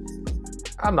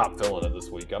 I'm not feeling it this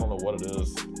week. I don't know what it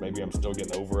is. Maybe I'm still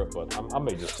getting over it, but I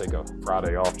may just take a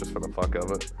Friday off just for the fuck of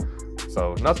it.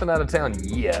 So nothing out of town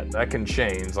yet. That can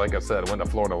change. Like I said, I went to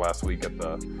Florida last week at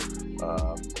the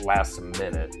last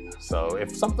minute. So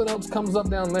if something else comes up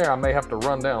down there, I may have to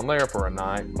run down there for a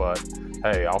night. But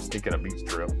hey, I'll sneak in a beach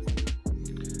trip.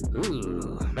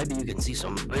 Ooh, maybe you can see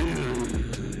some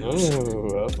boobs. Ooh,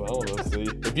 that's what I want to see.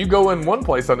 If you go in one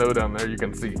place I know down there, you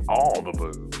can see all the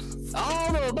boobs.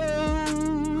 All the boobs.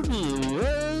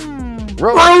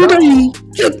 Brody,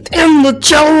 get in the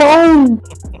cello.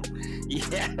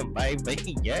 Yeah,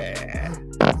 baby, yeah.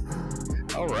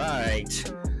 All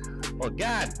right. Well,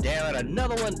 god damn it,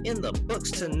 another one in the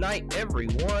books tonight,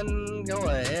 everyone. Go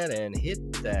ahead and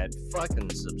hit that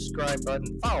fucking subscribe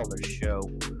button. Follow the show.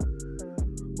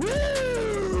 Woo!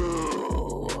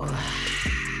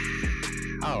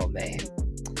 Oh, man.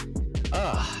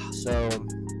 So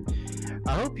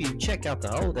I hope you check out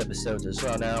the old episodes as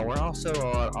well. Now, we're also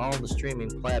on all the streaming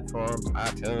platforms,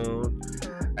 iTunes,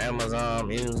 Amazon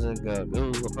Music,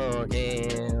 Google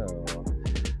Podcast.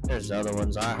 There's other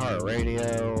ones,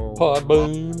 iHeartRadio,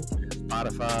 Podbean,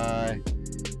 Spotify.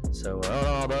 So we're on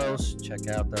all those. Check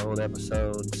out the old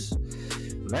episodes.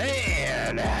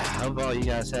 Man, I hope all you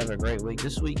guys have a great week.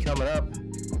 This week coming up,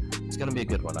 it's going to be a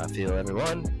good one, I feel,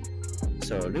 everyone.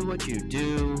 So do what you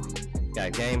do.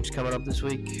 Got games coming up this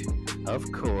week. Of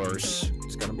course.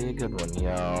 It's going to be a good one,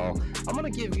 y'all. I'm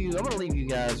going to leave you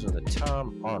guys with a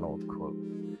Tom Arnold quote.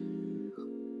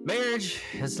 Marriage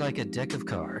is like a deck of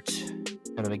cards.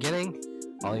 In the beginning,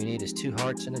 all you need is 2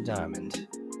 hearts and a diamond.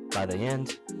 By the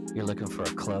end, you're looking for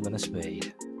a club and a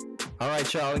spade. All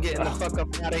right, y'all, getting the fuck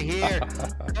up out of here.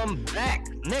 Come back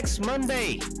next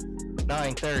Monday,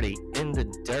 9:30 in the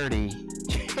dirty.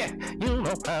 Yeah, you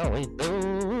know how we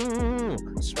do.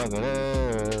 Smoke it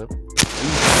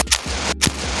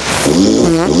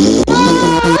up.